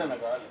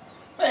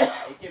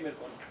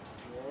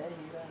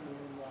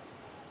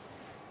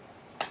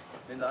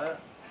కూడా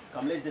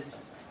కమలేష్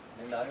డెసిషన్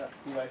నేను దాగా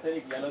నువ్వు అయితే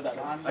నీకు ఎలా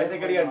దాగా అయితే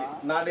కడిగండి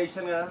నా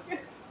డెసిషన్ కదా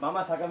మామ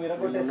సగం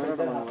ఇరగొట్టేసి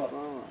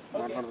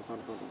మాట్లాడుతూ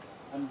సరిపోతుంది.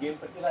 हम गेम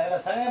पर ఇలా ఇలా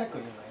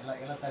సగం ఇలా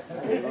ఇలా సగం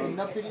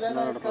చిన్న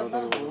పిల్లలు కన్నా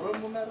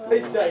దూరం ఉన్నారు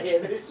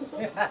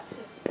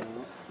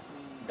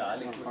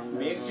గాలి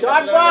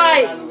షాట్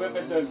బాయ్ నువ్వే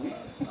పెద్దోడివి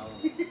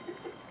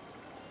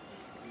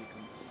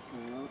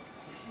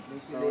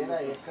లేరా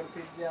ఎక్కడ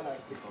ఫిట్ చేయాలి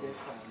ఫిట్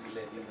చేస్తాం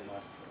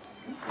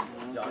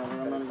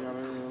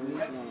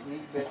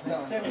నీకు బెటర్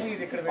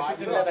ఇది ఇక్కడ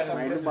పెట్టించలేదు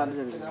నైట్ పార్టీ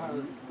జరిగింది.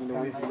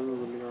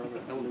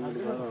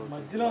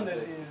 ఫ్రిడ్జ్లో ఉంది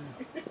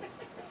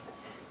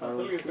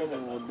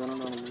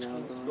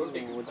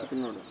వచ్చి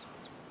తిన్నాడు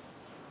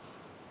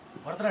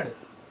పడుతున్నాడు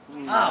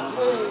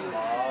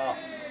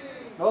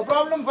No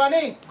problem,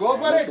 Funny. Go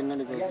for it.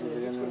 తిన్నాడు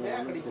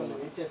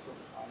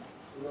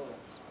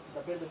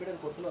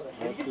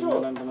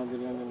తినాలంటున్నా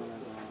బిర్యానీ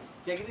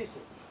జగదీష్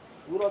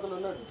ఊరు వదలు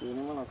ఉన్నాడు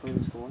తిని మనం అక్కడ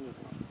తీసుకోమని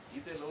చెప్పిన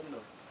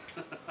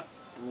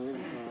నువ్వే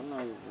తీసుకున్నా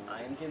నాకు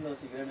ఆయన కింద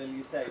సిగరెట్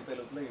వెలిగిస్తే అయిపోయే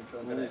లోపల ఇంట్లో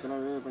ఇక్కడ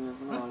పని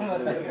చెప్తున్నా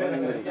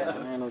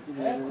ఆయన వచ్చి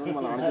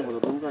మళ్ళీ ఆడిపోతాడు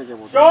రూమ్కి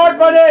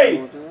ఆడిపోతాడు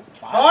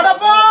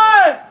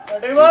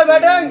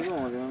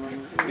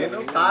నేను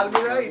కాల్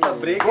మీద ఇట్లా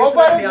బ్రేక్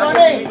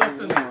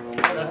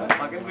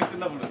పక్కన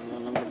కూర్చున్నప్పుడు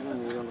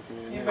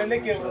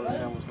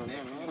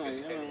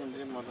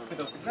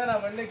నా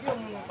బండికి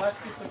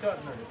ఫాస్ట్ తీసుకొచ్చా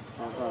అంటున్నాడు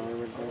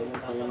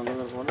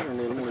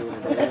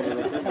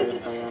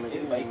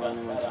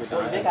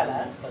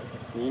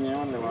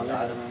నేనేమన్నా వాళ్ళే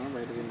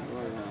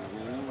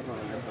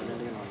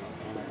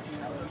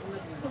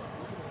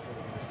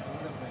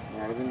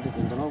బయట తింటే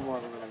తింటనో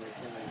పోతుంది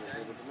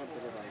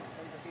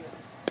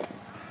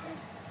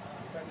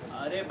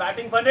అరే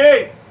బ్యాటింగ్ పని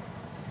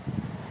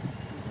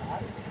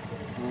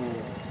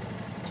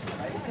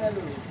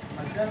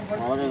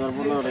వాళ్ళకి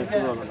ఎదురుపుల్లో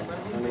ఎక్కువ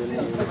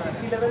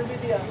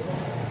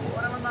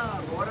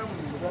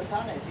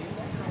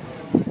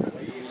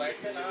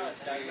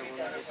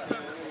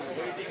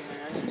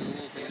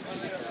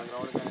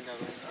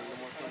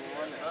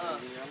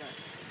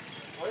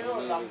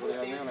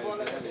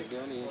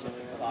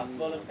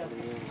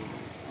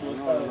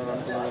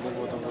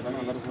పోతాం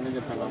అందరికి ముందే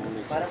చెప్తాను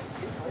ముందు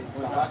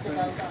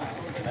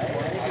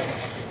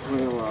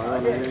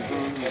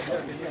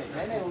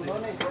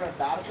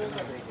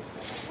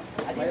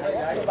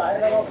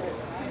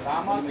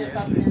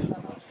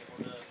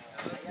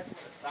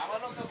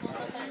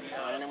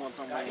ఆయన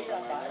మొత్తం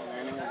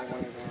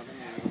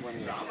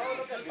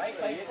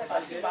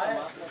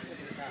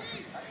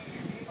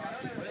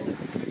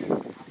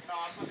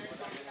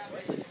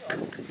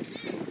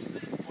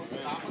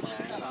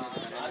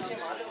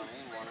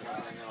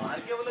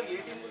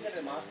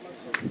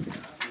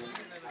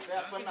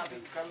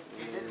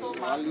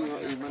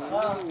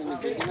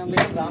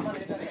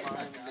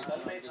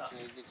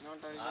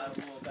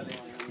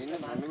నిన్ను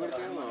నన్ను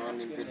పెడితే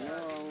నేను పెట్టిన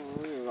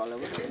వాళ్ళు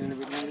నిన్ను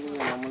పెట్టినందుకు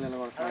మమ్మల్ని ఎలా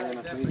కొడతాను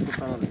నాకు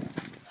తీసుకుంటాను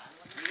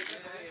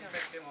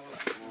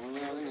మమ్మల్ని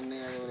కాదు నిన్ను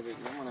కాదు ఎవరు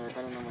పెట్టినా మనం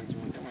ఎక్కడన్నా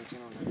మంచిగా ఉంటే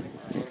మంచిగా ఉండాలి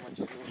ఎవరు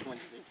మంచిగా చూసి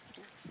మంచిగా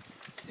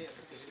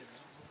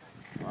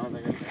వాళ్ళ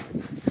దగ్గర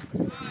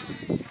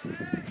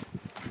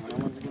మన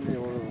మంచిగా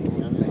ఎవరు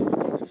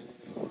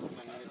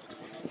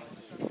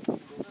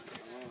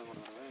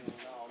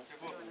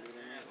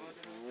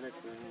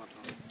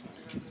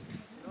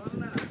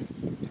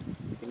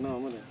తిన్నావా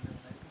మరి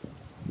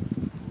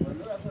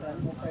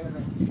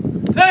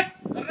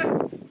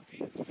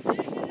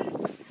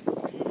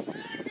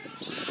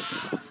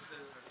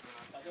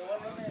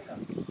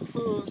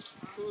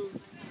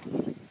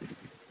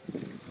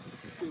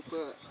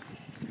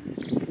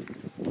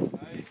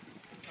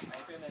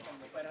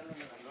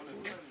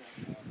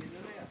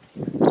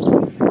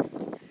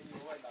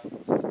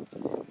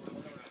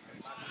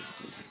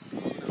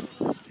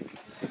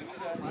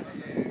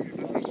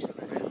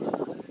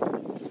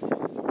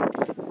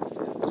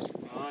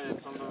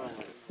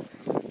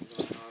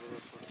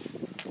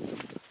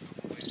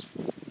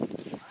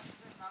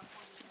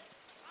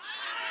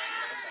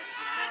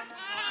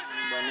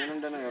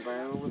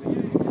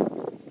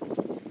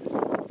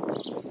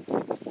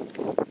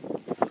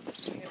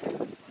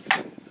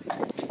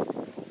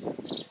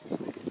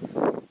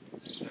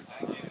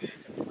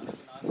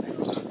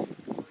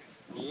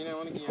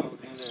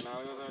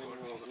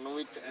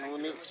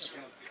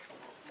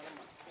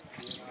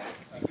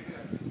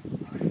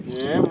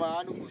ఏం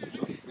వాడు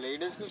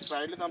లేడీస్కి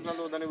స్ప్రైట్లు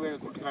థమ్స్అప్ వద్దని పోయింది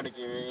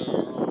కుట్టుకాడికి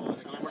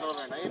కిలోమీటర్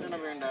పోయిండా ఎట్లా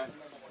పోయిండా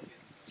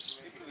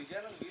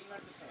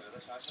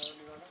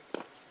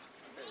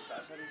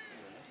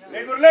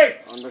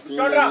అంత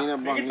సీన్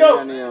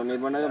నీ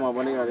బండి అయితే మా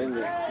బండి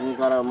కాదేంది నీ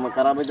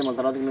ఖరాబ్ అయితే మన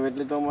తర్వాత నువ్వు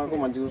ఎట్లతో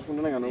మాకు మంచిగా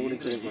చూసుకుంటున్నా నువ్వు కూడా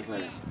ఇచ్చేది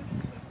ఒకసారి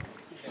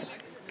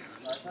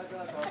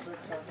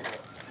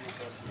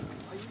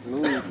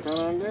నువ్వు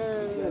ఇస్తానంటే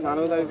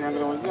 4వ తారీఖు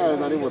సాయంత్రం వచ్చి 5వ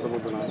తారీఖు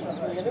పోతున్నా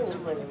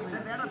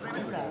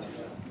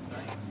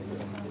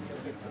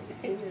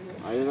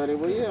 5వ తారీఖు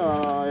పోయి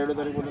 7వ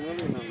తారీఖు పోతున్నా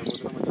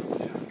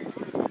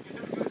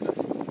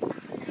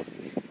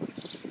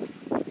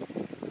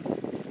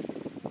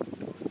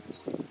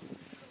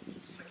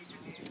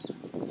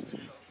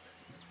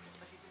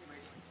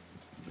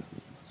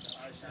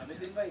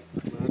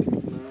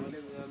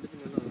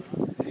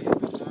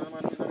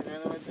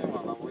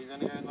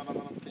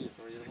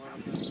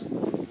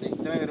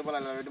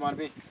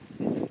మార్పి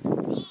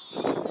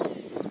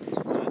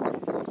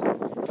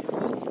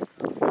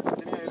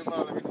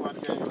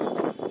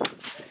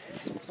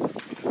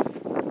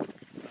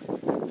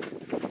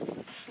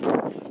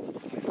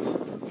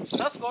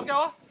स्कोर क्या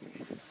हुआ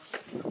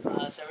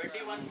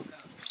 71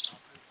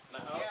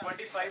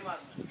 25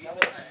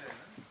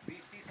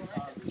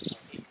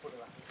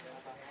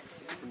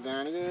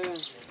 దానికి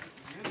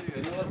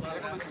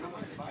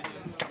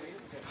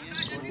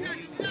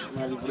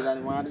మరి ఇప్పుడు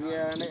దాన్ని మార్చి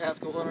అంటే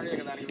కాసుకోకుండా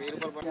ఇక దానికి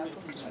 1000 రూపాయలు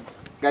పడుతుంది.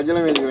 గజ్జల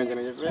మీదకి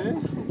పెంచాను చెప్పేది.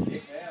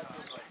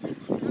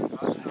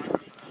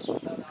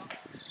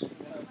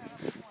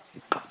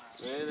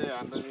 లేదు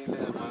అంత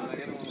లేదు మన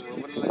దగ్గర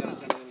ఊపిరిలో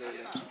కలుపుకొని లేదు.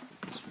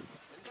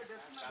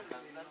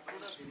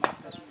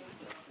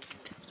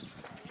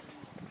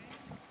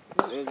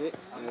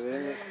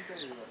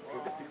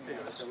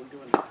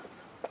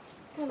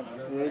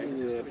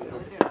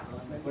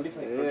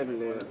 అదేది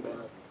లేదు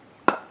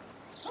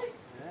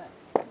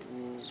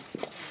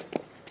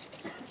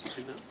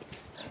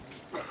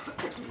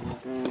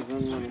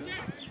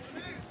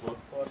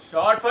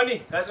Short funny.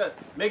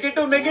 Make it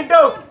two.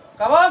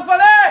 Come on,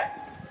 Fale!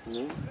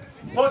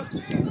 Four.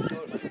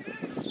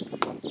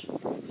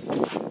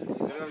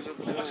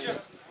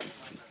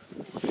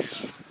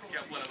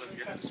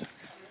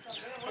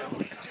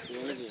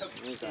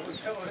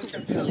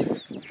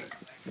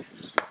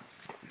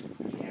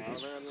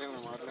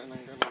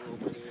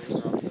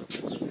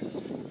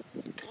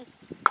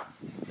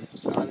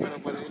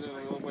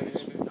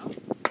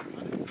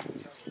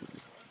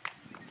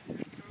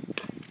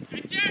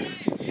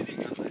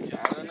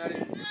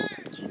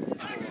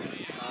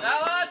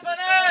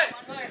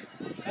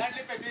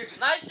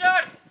 Nice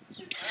shot!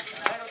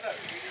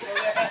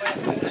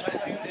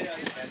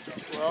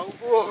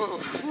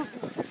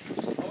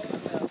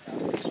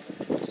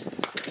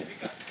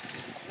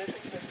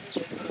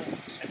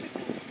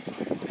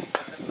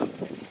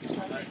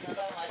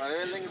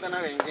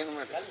 ఇంకేం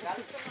మరి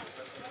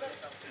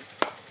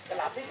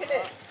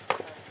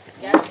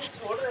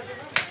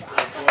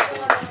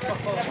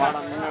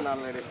వాడన్నా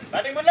ఆల్రెడీ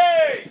Batting Mulle.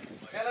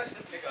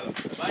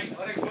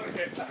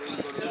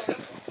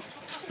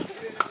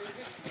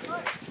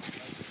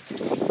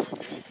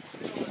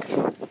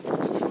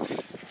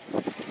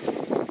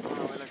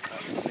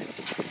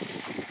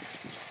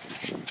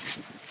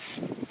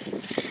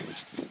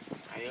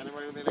 అయ్యని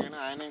పడితే కానీ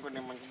ఆయన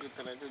ఇంకోటి మంచి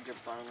చెప్తారైతే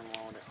చెప్తాను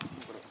మామూలు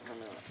ఇప్పుడు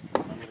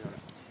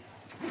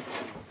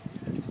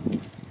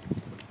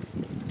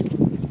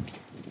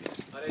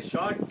Are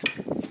short.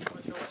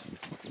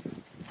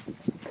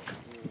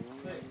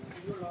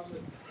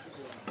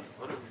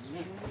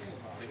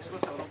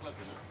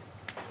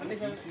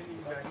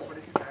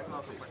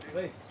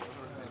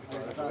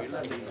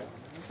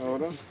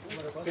 ఎవరు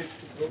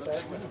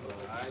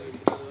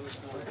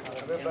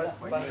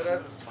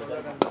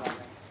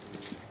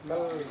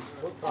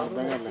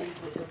అర్థం కాలే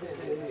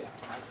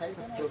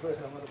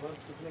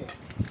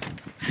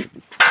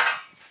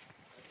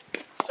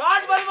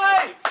Short ball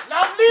boy.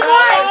 Lovely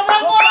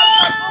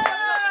boy.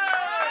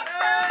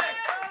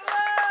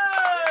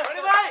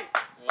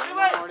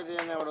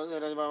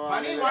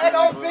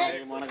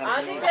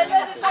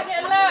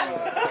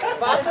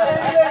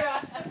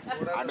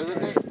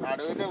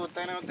 అడిగితే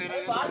ఉత్తగానే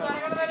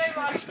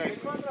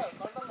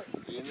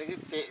ఎందుకు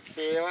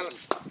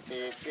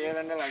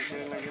పేరంటే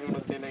లక్షలు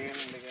వస్తాయి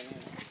కానీ ఎందుకని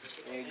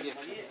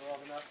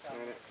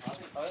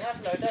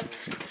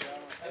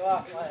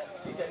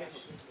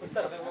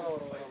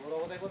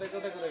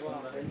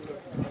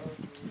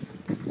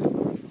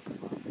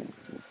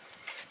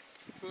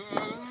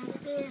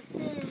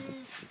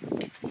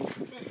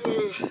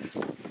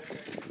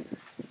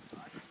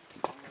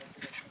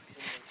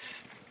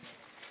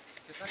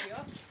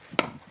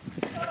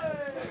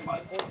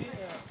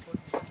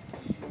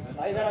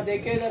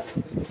देखे इधर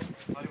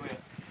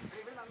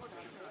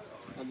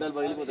అద్దాలు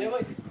పగిలిపోతాయి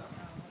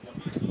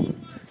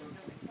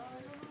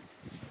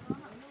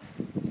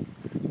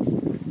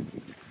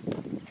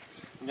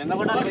ఎంత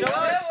కొట్టాలి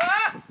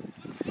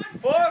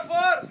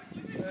 4.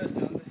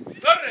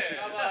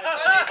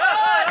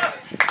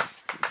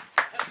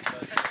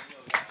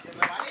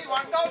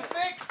 One down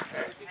fix.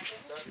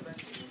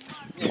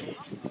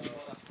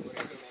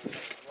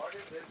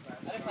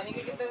 अरे फनी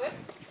के कितने हुए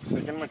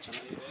సెకండ్ మ్యాచ్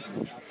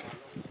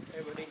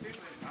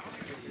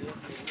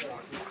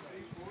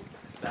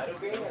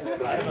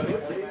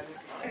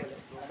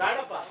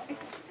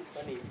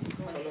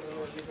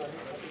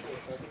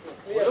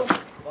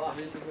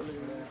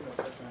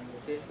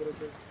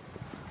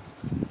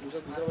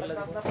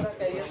अपना पूरा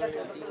कैरियर का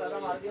टोटल ज्यादा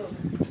मार दिया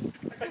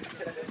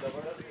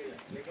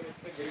लेकिन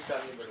इसमें गिरी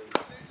डालनी पड़ेगी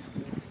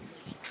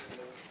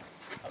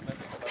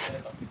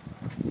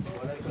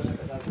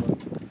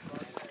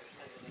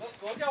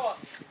स्कोर क्या हुआ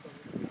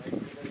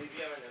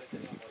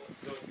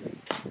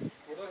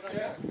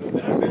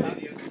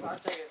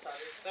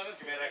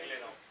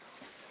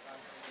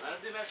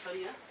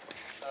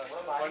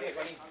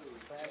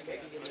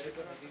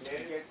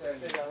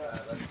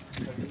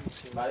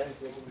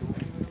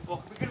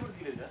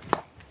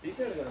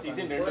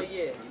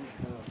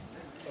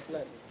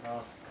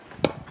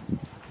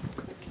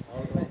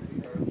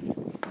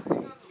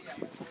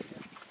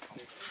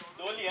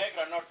दो लिया एक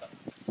रन आउट था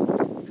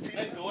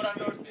नहीं 2 रन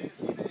आउट थे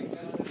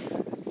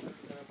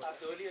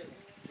दो लिए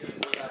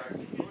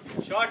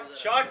शॉट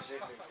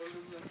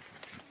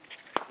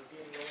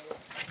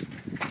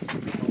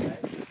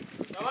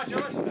शाबाश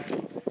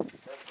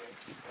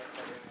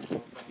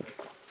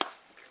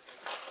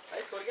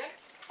स्कोर क्या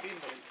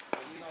 3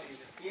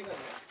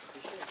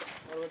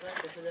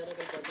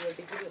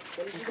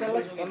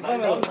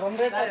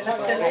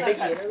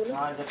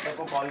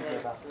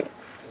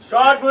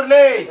 शॉट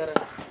मुरली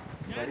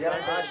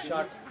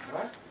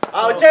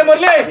వచ్చే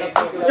మురళి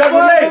షాట్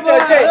మురళి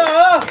వచ్చే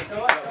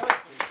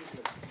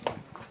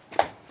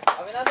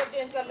अविनाश को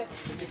चेंज कर ले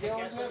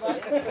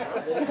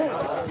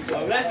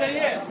अविनाश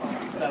चाहिए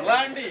चल रहा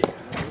आंटी